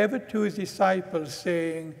and gave it to his disciples,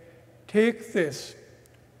 saying, "Take this,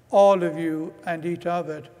 all of you, and eat of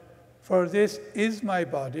it, for this is my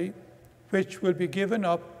body, which will be given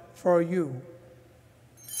up for you."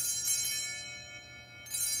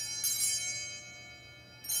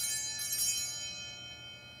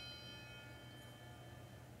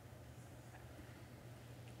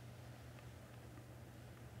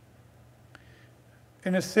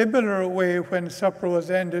 In a similar way, when supper was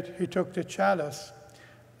ended, he took the chalice,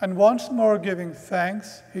 and once more giving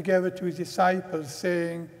thanks, he gave it to his disciples,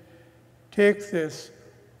 saying, "Take this,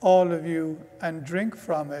 all of you, and drink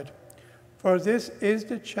from it, For this is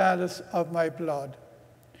the chalice of my blood,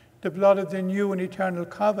 the blood of the new and eternal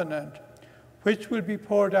covenant, which will be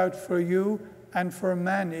poured out for you and for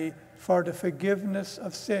many for the forgiveness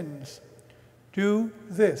of sins. Do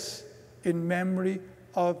this in memory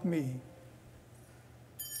of me.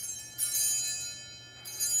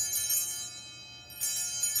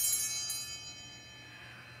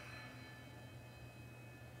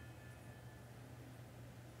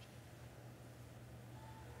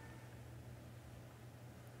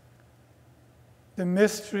 The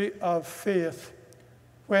mystery of faith.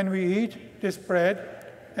 When we eat this bread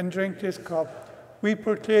and drink this cup, we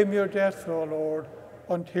proclaim your death, O Lord,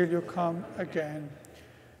 until you come again.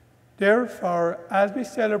 Therefore, as we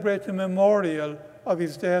celebrate the memorial of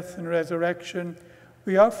his death and resurrection,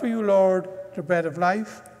 we offer you, Lord, the bread of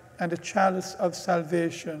life and the chalice of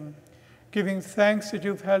salvation, giving thanks that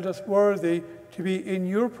you've held us worthy to be in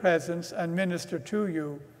your presence and minister to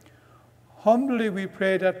you. Humbly we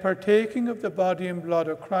pray that, partaking of the body and blood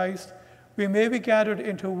of Christ, we may be gathered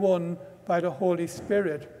into one by the Holy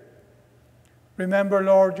Spirit. Remember,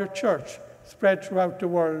 Lord, your church spread throughout the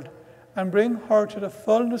world, and bring her to the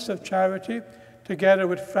fullness of charity, together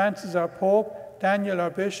with Francis our Pope, Daniel our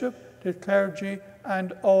Bishop, the clergy,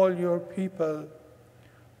 and all your people.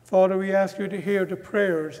 Father, we ask you to hear the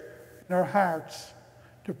prayers in our hearts,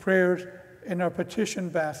 the prayers in our petition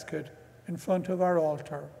basket in front of our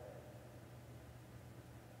altar.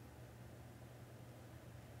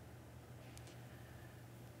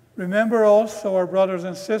 Remember also our brothers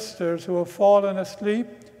and sisters who have fallen asleep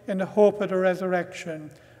in the hope of the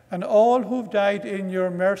resurrection, and all who've died in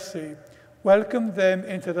your mercy. Welcome them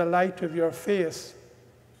into the light of your face.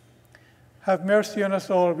 Have mercy on us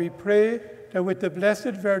all, we pray, that with the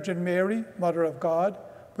Blessed Virgin Mary, Mother of God,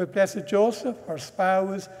 with blessed Joseph, her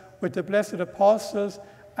spouse, with the blessed apostles,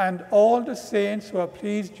 and all the saints who have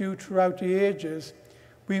pleased you throughout the ages,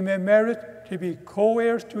 we may merit to be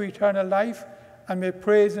co-heirs to eternal life, and may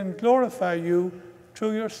praise and glorify you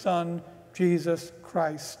through your Son, Jesus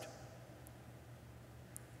Christ.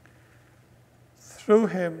 Through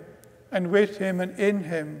him, and with him, and in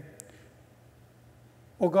him,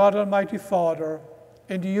 O God, Almighty Father,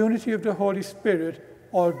 in the unity of the Holy Spirit,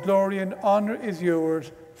 all glory and honor is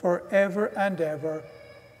yours forever and ever.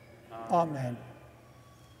 Amen.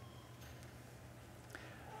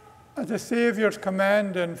 At the Saviour's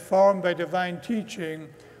command, informed by divine teaching,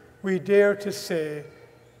 we dare to say,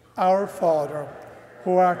 Our Father,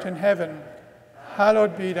 who art in heaven,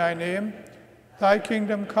 hallowed be thy name. Thy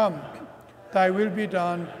kingdom come, thy will be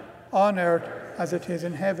done, on earth as it is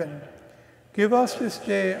in heaven. Give us this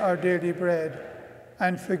day our daily bread,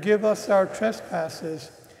 and forgive us our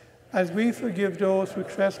trespasses, as we forgive those who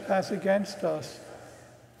trespass against us.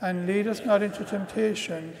 And lead us not into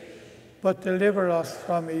temptation, but deliver us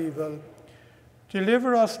from evil.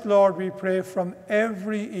 Deliver us, Lord, we pray, from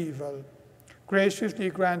every evil. Graciously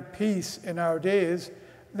grant peace in our days,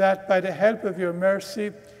 that by the help of your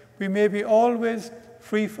mercy we may be always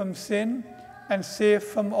free from sin and safe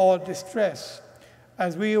from all distress,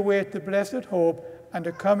 as we await the blessed hope and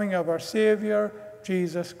the coming of our Saviour,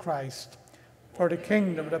 Jesus Christ. For the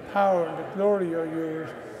kingdom, the power, and the glory are yours,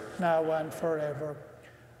 now and forever.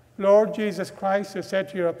 Lord Jesus Christ, who said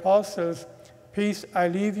to your apostles, Peace I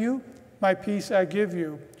leave you, my peace I give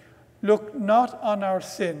you. Look not on our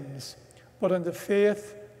sins, but on the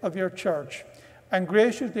faith of your church, and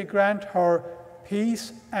graciously grant her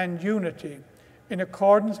peace and unity, in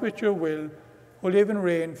accordance with your will, who live and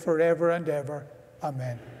reign forever and ever.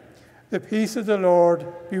 Amen. The peace of the Lord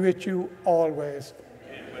be with you always.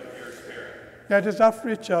 And with your spirit. Let us offer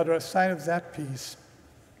each other a sign of that peace.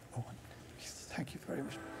 Oh, peace. Thank you very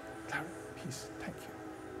much. Clara, peace. Thank you.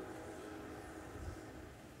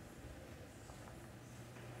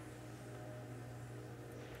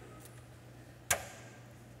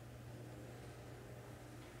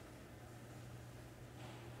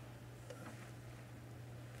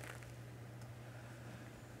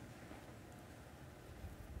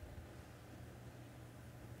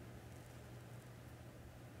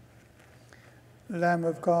 Lamb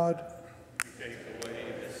of God, You take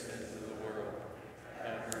away the sins of the world.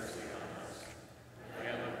 Have mercy on us.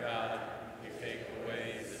 Lamb of God, you take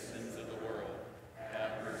away the sins of the world.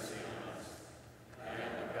 Have mercy on us.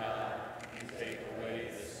 Lamb of God, you take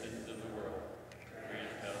away the sins of the world.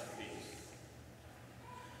 Grant us peace.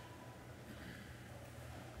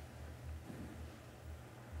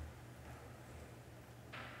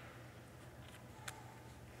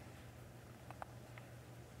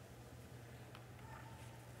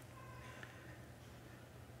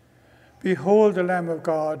 behold the Lamb of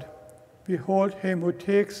God. Behold him who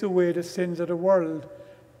takes away the sins of the world.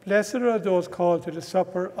 Blessed are those called to the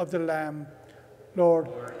supper of the Lamb. Lord,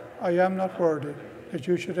 I am not worthy that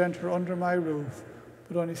you should enter under my roof,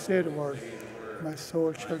 but only say the word, and my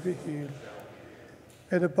soul shall be healed.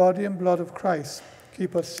 May the body and blood of Christ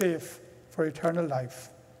keep us safe for eternal life.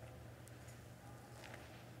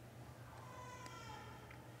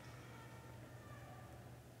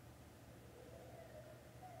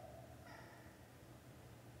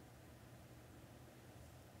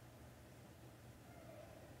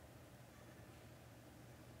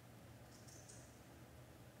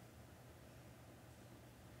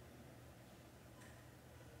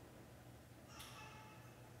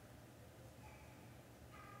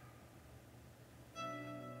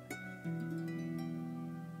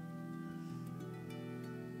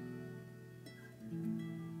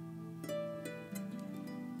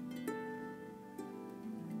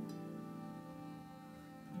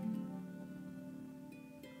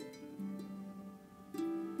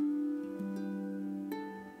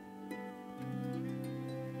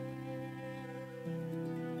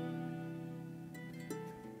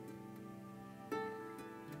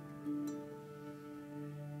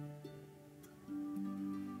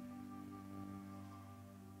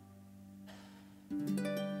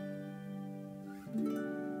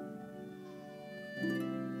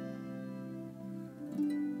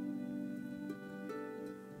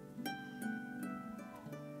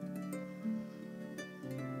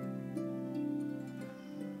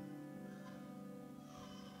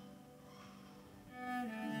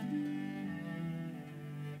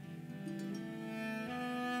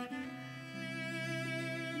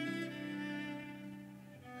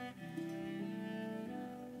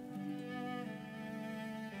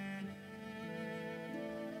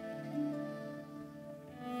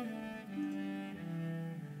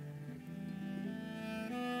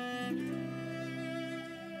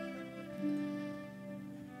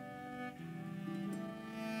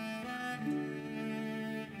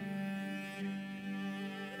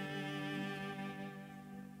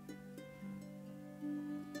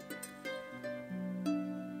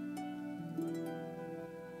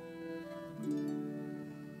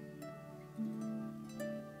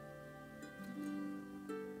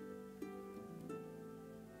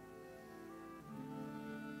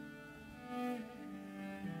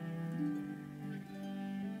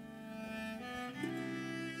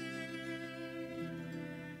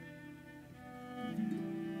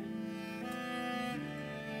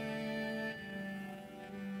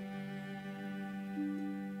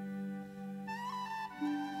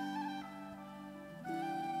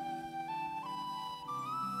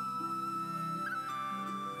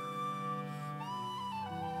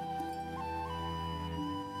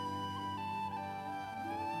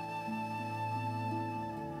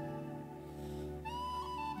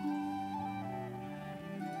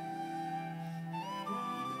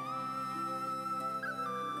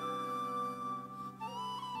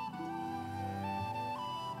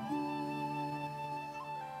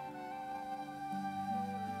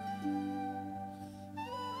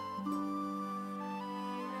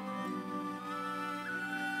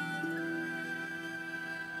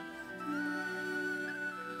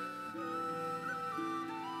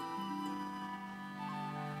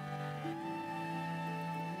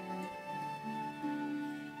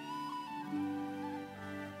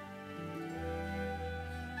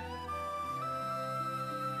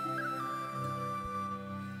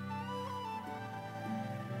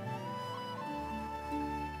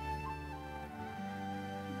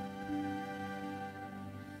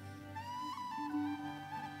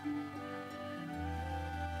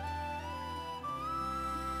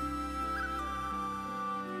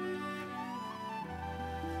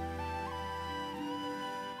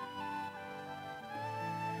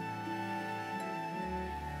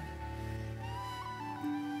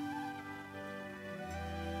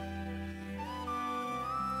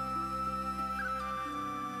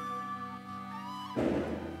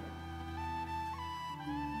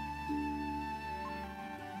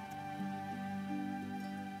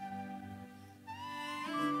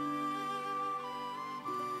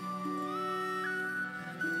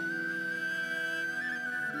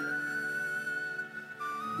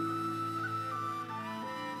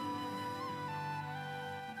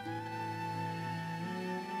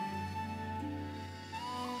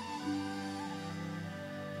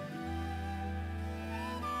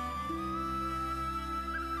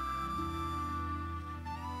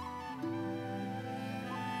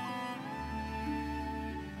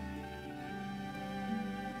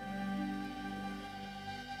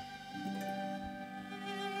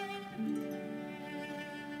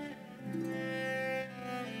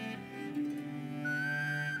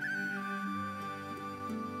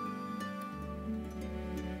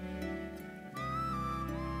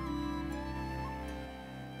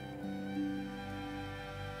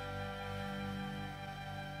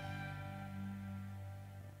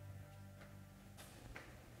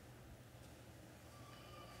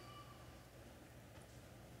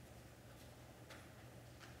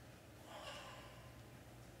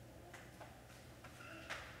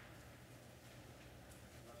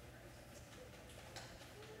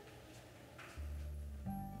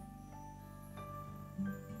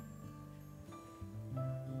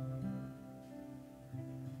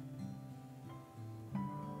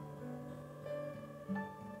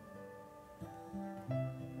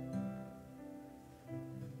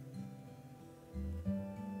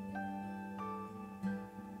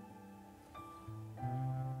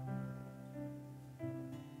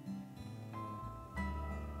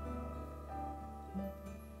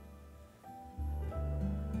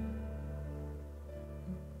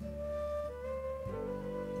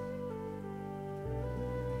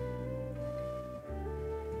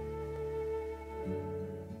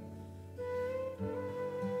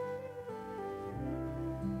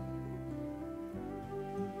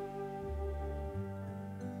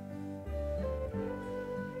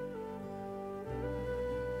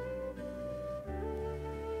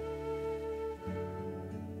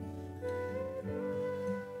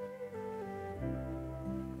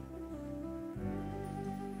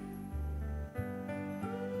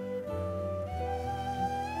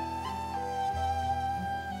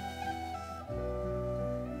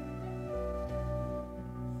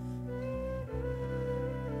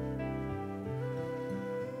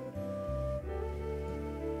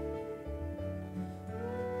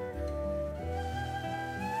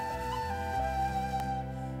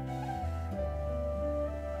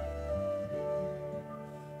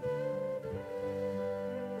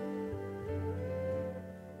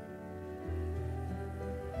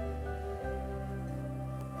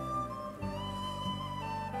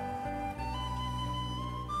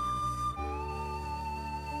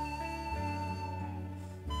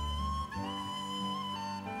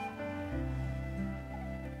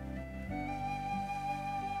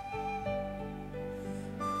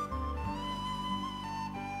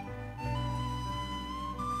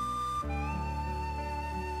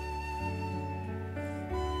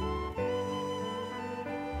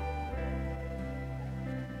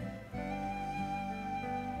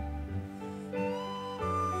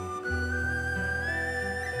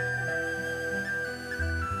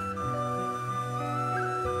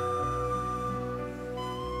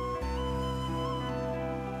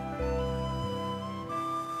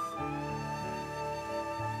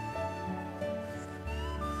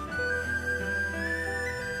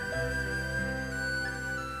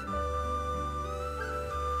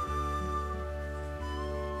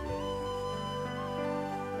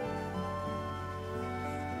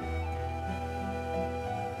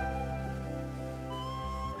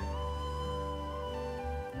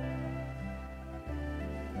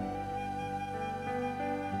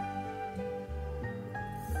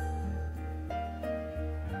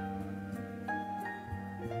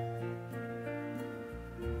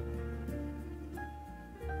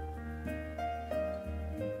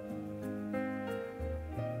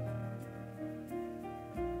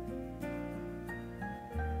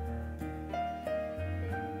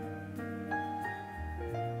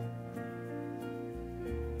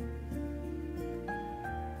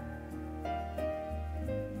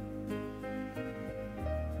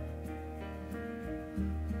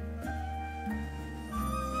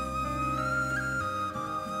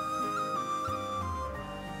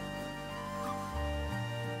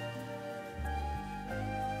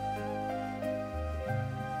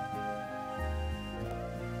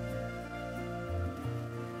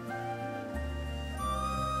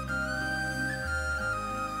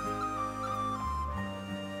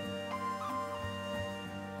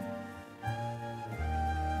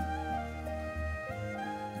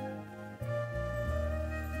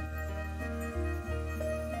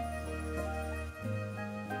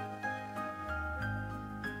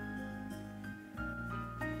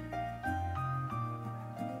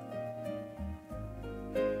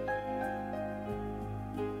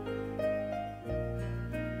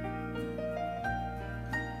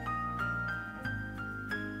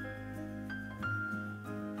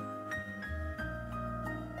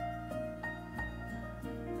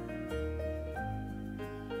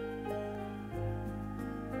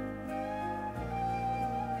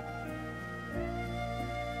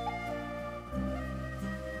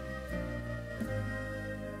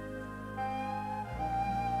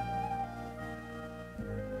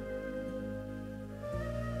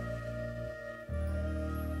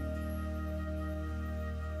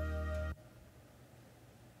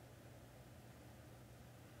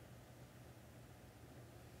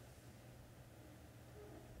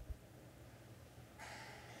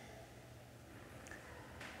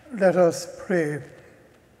 Let us pray.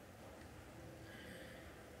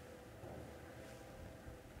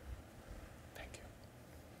 Thank you.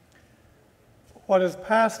 What has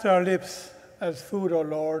passed our lips as food, O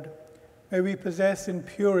Lord, may we possess in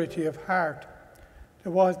purity of heart,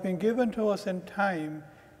 that what has been given to us in time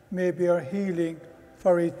may be our healing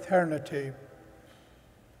for eternity.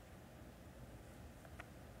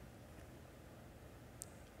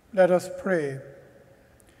 Let us pray.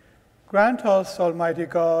 Grant us, Almighty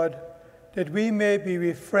God, that we may be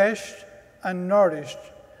refreshed and nourished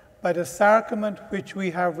by the sacrament which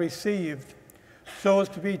we have received, so as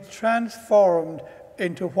to be transformed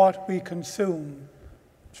into what we consume.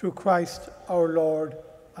 Through Christ our Lord.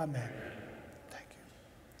 Amen. Thank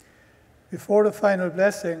you. Before the final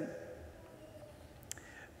blessing,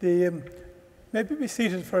 maybe be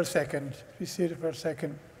seated for a second. Be seated for a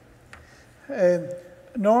second.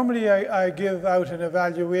 Normally I give out an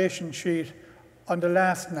evaluation sheet on the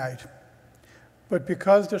last night, but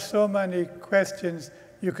because there's so many questions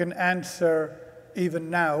you can answer even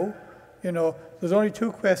now, there's only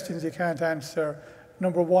 2 questions you can't answer,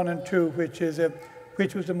 number 1 and 2, which is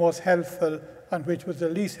which was the most helpful and which was the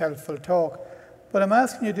least helpful talk. But I'm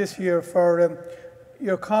asking you this year for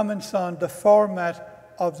your comments on the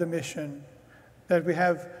format of the mission, that we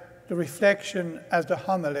have the reflection as the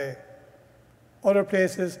homily. Other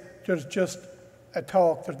places, there's just a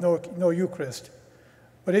talk, there's no Eucharist.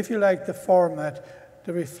 But if you like the format,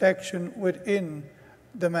 the reflection within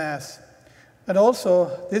the Mass. And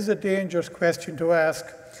also, this is a dangerous question to ask,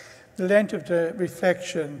 the length of the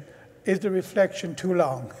reflection. Is the reflection too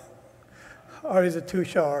long? Or is it too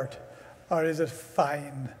short? Or is it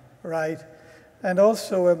fine, right? And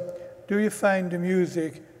also, do you find the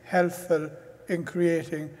music helpful in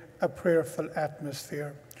creating a prayerful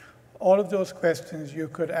atmosphere? All of those questions you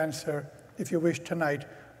could answer if you wish tonight,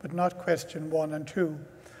 but not question 1 and 2.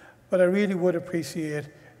 But I really would appreciate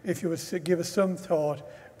if you would give us some thought,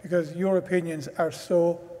 because your opinions are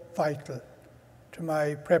so vital to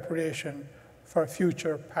my preparation for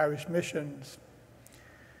future parish missions.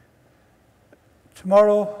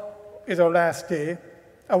 Tomorrow is our last day.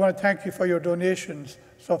 I want to thank you for your donations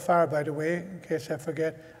so far, by the way, in case I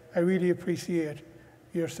forget. I really appreciate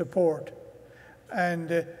your support.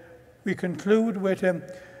 And we conclude with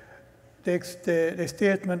the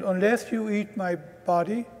statement, unless you eat my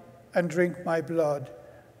body and drink my blood,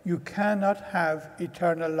 you cannot have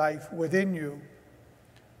eternal life within you.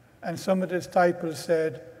 And some of the disciples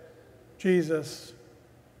said, Jesus,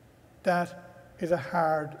 that is a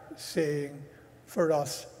hard saying for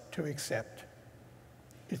us to accept.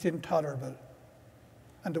 It's intolerable.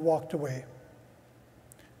 And they walked away.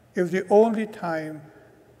 It was the only time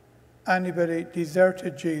anybody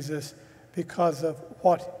deserted Jesus because of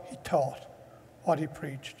what he taught, what he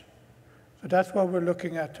preached. So that's what we're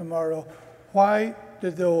looking at tomorrow. Why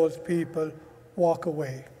did those people walk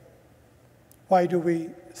away? Why do we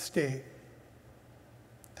stay?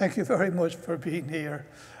 Thank you very much for being here.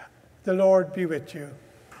 The Lord be with you.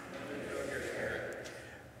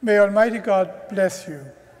 May Almighty God bless you,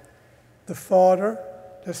 the Father,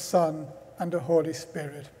 the Son, and the Holy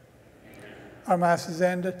Spirit. Our Mass is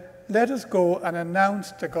ended. Let us go and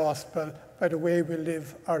announce the gospel by the way we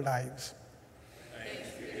live our lives. Thanks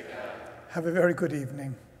be to God. Have a very good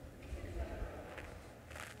evening.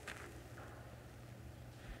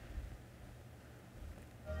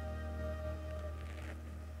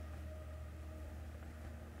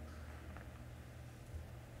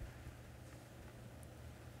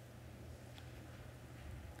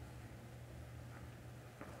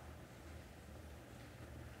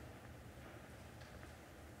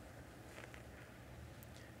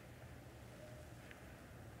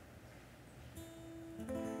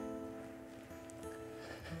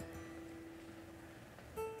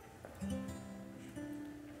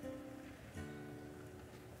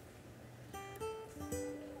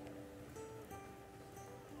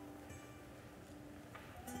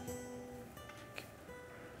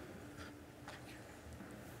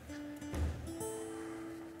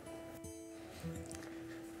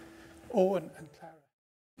 Oh, and Clara.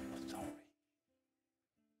 Sorry.